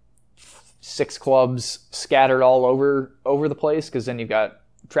 6 clubs scattered all over the place, because then you've got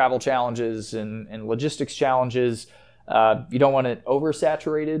travel challenges and logistics challenges. You don't want it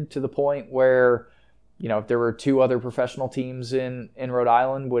oversaturated to the point where, if there were 2 other professional teams in Rhode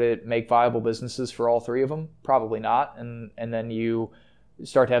Island, would it make viable businesses for all 3 of them? Probably not. And then you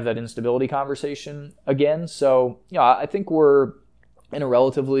start to have that instability conversation again. So, I think we're in a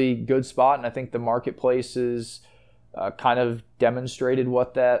relatively good spot, and I think the marketplace is kind of demonstrated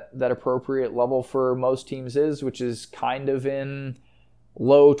what that appropriate level for most teams is, which is kind of in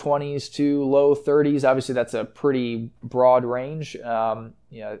low 20s to low 30s. Obviously, that's a pretty broad range.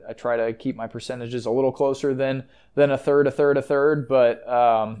 I try to keep my percentages a little closer than a third. But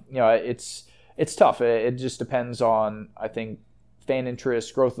it's tough. It just depends on, I think, fan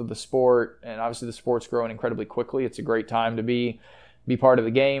interest, growth of the sport, and obviously the sport's growing incredibly quickly. It's a great time to be part of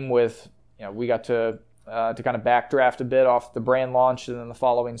the game. With we got to kind of backdraft a bit off the brand launch, and then the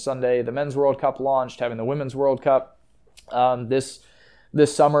following Sunday the Men's World Cup launched, having the Women's World Cup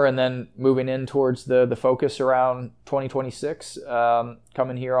this summer, and then moving in towards the focus around 2026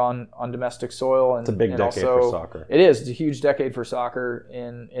 coming here on domestic soil. And it's a big decade for soccer. It is. It's a huge decade for soccer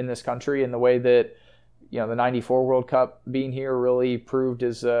in this country, in the way that the 94 World Cup being here really proved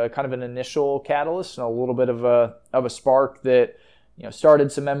as kind of an initial catalyst and a little bit of a spark that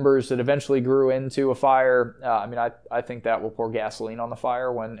started some embers that eventually grew into a fire. I think that will pour gasoline on the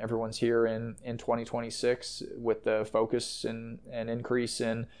fire when everyone's here in 2026, with the focus and increase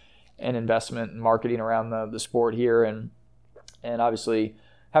in investment and marketing around the sport here, and obviously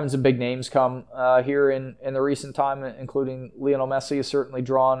having some big names come here in the recent time, including Lionel Messi, has certainly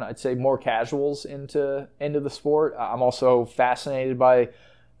drawn, I'd say, more casuals into the sport. I'm also fascinated by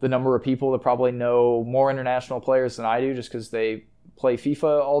the number of people that probably know more international players than I do, just because they play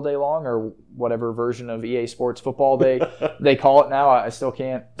FIFA all day long, or whatever version of EA Sports football they call it now. I still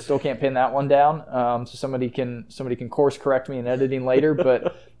can't pin that one down. So somebody can course correct me in editing later,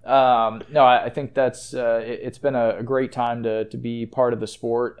 but no, I think that's it's been a great time to be part of the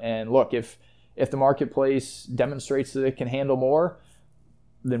sport. And look, if the marketplace demonstrates that it can handle more,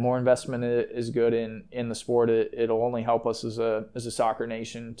 then more investment is good in the sport. It'll only help us as a soccer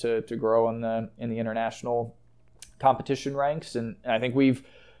nation to grow in the international competition ranks, and I think we've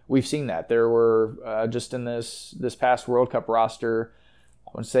seen that. There were just in this past World Cup roster,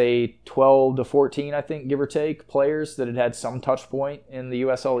 I would say 12 to 14, I think, give or take, players that had some touch point in the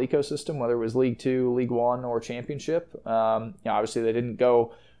USL ecosystem, whether it was League Two, League One, or Championship. Obviously they didn't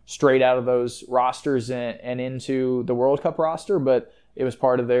go straight out of those rosters and into the World Cup roster, but it was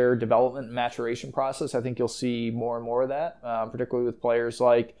part of their development and maturation process. I think you'll see more and more of that, particularly with players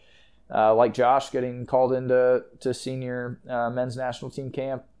like Josh getting called into senior men's national team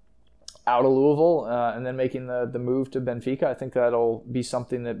camp out of Louisville, and then making the move to Benfica. I think that'll be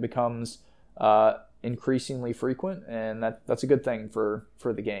something that becomes increasingly frequent, and that's a good thing for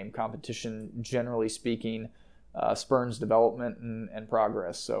the game. Competition, generally speaking, spurns development and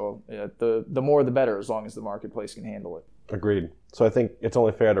progress. So the more the better, as long as the marketplace can handle it. Agreed. So I think it's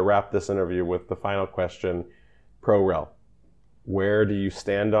only fair to wrap this interview with the final question: Pro-Rel. Where do you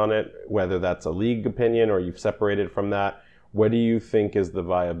stand on it, whether that's a league opinion or you've separated from that? What do you think is the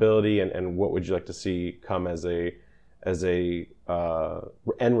viability, and what would you like to see come as a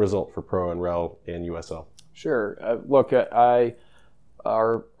end result for Pro and Rel in USL? Sure. Look,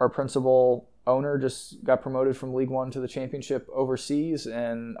 our principal owner just got promoted from League One to the Championship overseas,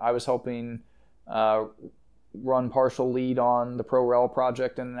 and I was helping run partial lead on the Pro-Rel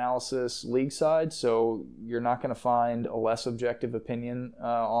project and analysis league side, so you're not going to find a less objective opinion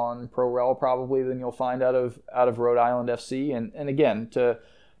on Pro-Rel probably than you'll find out of Rhode Island FC. And again, to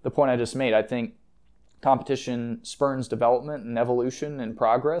the point I just made, I think competition spurns development and evolution and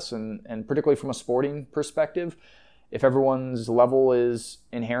progress, and particularly from a sporting perspective, if everyone's level is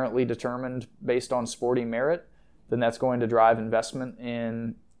inherently determined based on sporting merit, then that's going to drive investment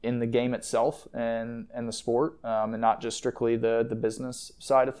in the game itself and the sport, and not just strictly the business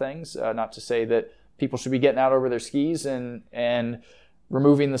side of things. Not to say that people should be getting out over their skis and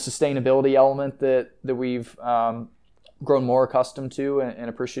removing the sustainability element that we've grown more accustomed to and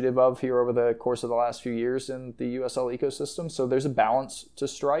appreciative of here over the course of the last few years in the USL ecosystem. So there's a balance to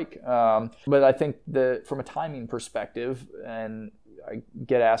strike. But I think that from a timing perspective, and I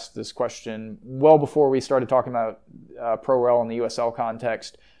get asked this question well before we started talking about Pro-Rel in the USL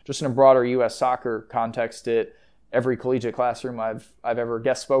context, just in a broader U.S. soccer context, at every collegiate classroom I've ever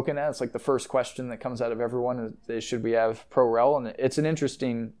guest spoken at, it's like the first question that comes out of everyone is should we have Pro-Rel? And it's an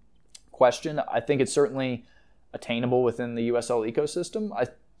interesting question. I think it's certainly attainable within the USL ecosystem. I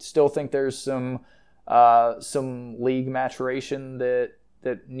still think there's some league maturation that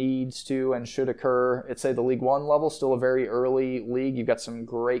needs to and should occur at, say, the League One level. Still a very early league. You've got some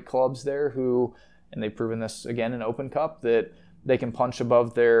great clubs there who, and they've proven this again in Open Cup, that they can punch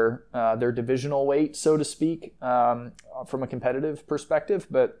above their divisional weight, so to speak, from a competitive perspective.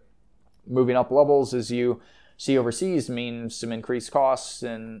 But moving up levels, as you see overseas, means some increased costs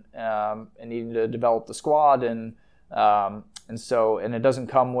and needing to develop the squad, and it doesn't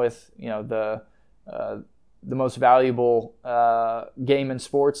come with the the most valuable game in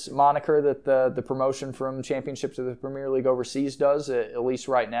sports moniker that the promotion from Championship to the Premier League overseas does, at least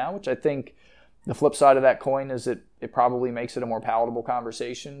right now, which I think the flip side of that coin is it probably makes it a more palatable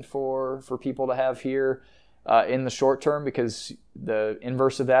conversation for people to have here in the short term, because the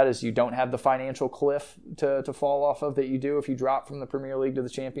inverse of that is you don't have the financial cliff to fall off of that you do if you drop from the Premier League to the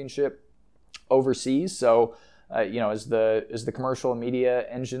Championship overseas. So as the commercial and media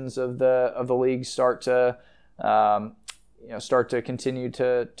engines of the league start to continue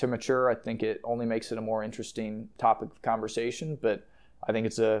to mature, I think it only makes it a more interesting topic of conversation. But I think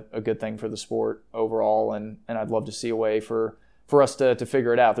it's a good thing for the sport overall, and I'd love to see a way for us to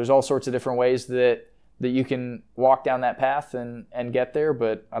figure it out. There's all sorts of different ways that you can walk down that path and get there,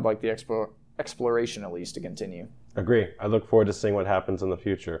 but I'd like the exploration at least to continue. Agree. I look forward to seeing what happens in the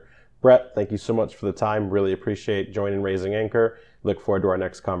future. Brett, thank you so much for the time. Really appreciate joining Raising Anchor. Look forward to our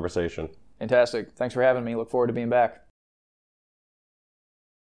next conversation. Fantastic. Thanks for having me. Look forward to being back.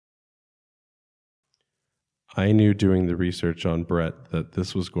 I knew doing the research on Brett that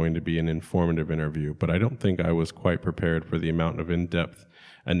this was going to be an informative interview, but I don't think I was quite prepared for the amount of in-depth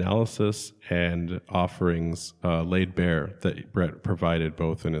analysis and offerings laid bare that Brett provided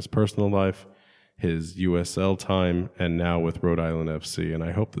both in his personal life, his USL time, and now with Rhode Island FC. And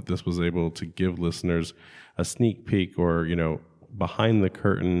I hope that this was able to give listeners a sneak peek or, behind the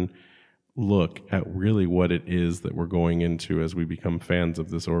curtain look at really what it is that we're going into as we become fans of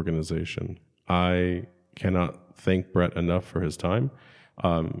this organization. I cannot thank Brett enough for his time.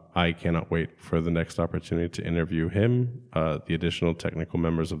 I cannot wait for the next opportunity to interview him, the additional technical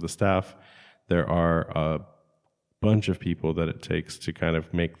members of the staff. There are a bunch of people that it takes to kind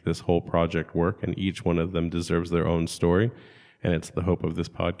of make this whole project work, and each one of them deserves their own story. And it's the hope of this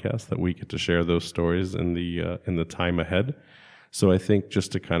podcast that we get to share those stories in the time ahead. So I think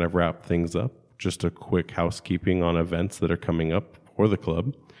just to kind of wrap things up, just a quick housekeeping on events that are coming up for the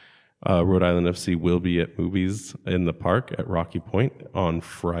club. Rhode Island FC will be at Movies in the Park at Rocky Point on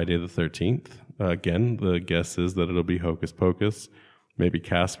Friday the 13th. Again, the guess is that it'll be Hocus Pocus, maybe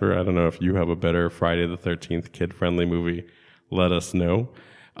Casper. I don't know if you have a better Friday the 13th kid-friendly movie. Let us know.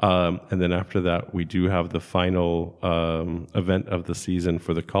 And then after that, we do have the final event of the season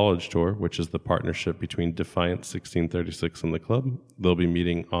for the college tour, which is the partnership between Defiance 1636 and the club. They'll be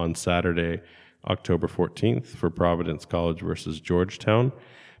meeting on Saturday, October 14th for Providence College versus Georgetown.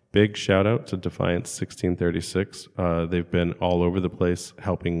 Big shout out to Defiance 1636. They've been all over the place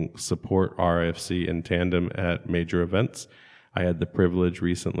helping support RIFC in tandem at major events. I had the privilege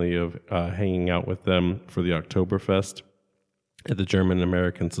recently of hanging out with them for the Oktoberfest at the German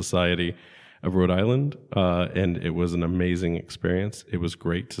American Society of Rhode Island, and it was an amazing experience. It was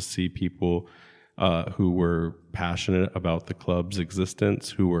great to see people who were passionate about the club's existence,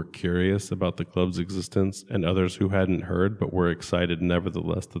 who were curious about the club's existence, and others who hadn't heard but were excited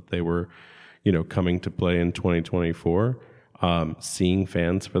nevertheless that they were, coming to play in 2024. Seeing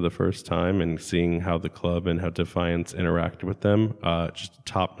fans for the first time and seeing how the club and how Defiance interacted with them, just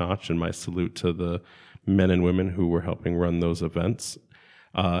top notch, and my salute to the men and women who were helping run those events.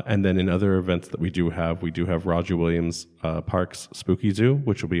 And then in other events that we do have Roger Williams Park's Spooky Zoo,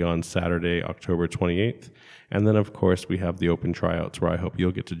 which will be on Saturday, October 28th. And then, of course, we have the open tryouts where I hope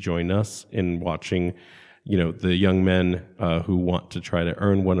you'll get to join us in watching, the young men who want to try to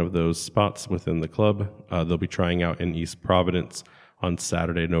earn one of those spots within the club. They'll be trying out in East Providence on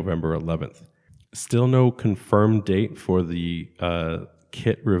Saturday, November 11th. Still no confirmed date for the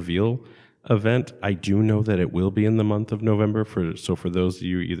kit reveal event. I do know that it will be in the month of November. So for those of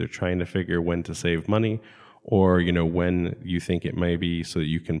you either trying to figure when to save money or, when you think it may be so that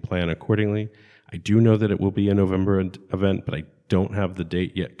you can plan accordingly. I do know that it will be a November event, but I don't have the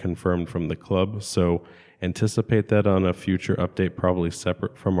date yet confirmed from the club. So anticipate that on a future update, probably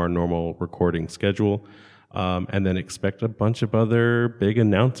separate from our normal recording schedule. And then expect a bunch of other big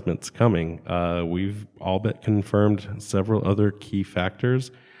announcements coming. We've all but confirmed several other key factors.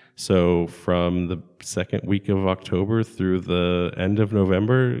 So from the second week of October through the end of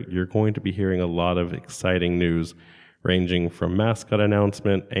November, you're going to be hearing a lot of exciting news ranging from mascot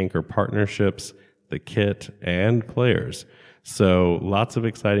announcement, anchor partnerships, the kit, and players. So lots of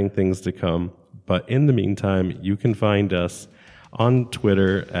exciting things to come. But in the meantime, you can find us on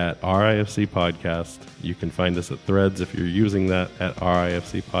Twitter at RIFC Podcast. You can find us at Threads if you're using that at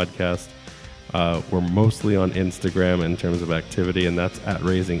RIFC Podcast. We're mostly on Instagram in terms of activity, and that's at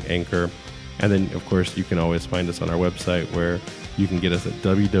Raising Anchor. And then, of course, you can always find us on our website where you can get us at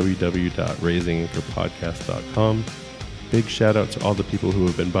www.raisinganchorpodcast.com. Big shout out to all the people who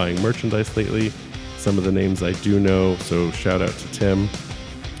have been buying merchandise lately. Some of the names I do know, so shout out to Tim.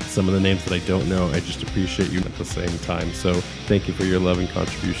 some of the names that I don't know, I just appreciate you at the same time. So thank you for your love and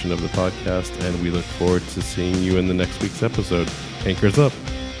contribution of the podcast, and we look forward to seeing you in the next week's episode. Anchors up.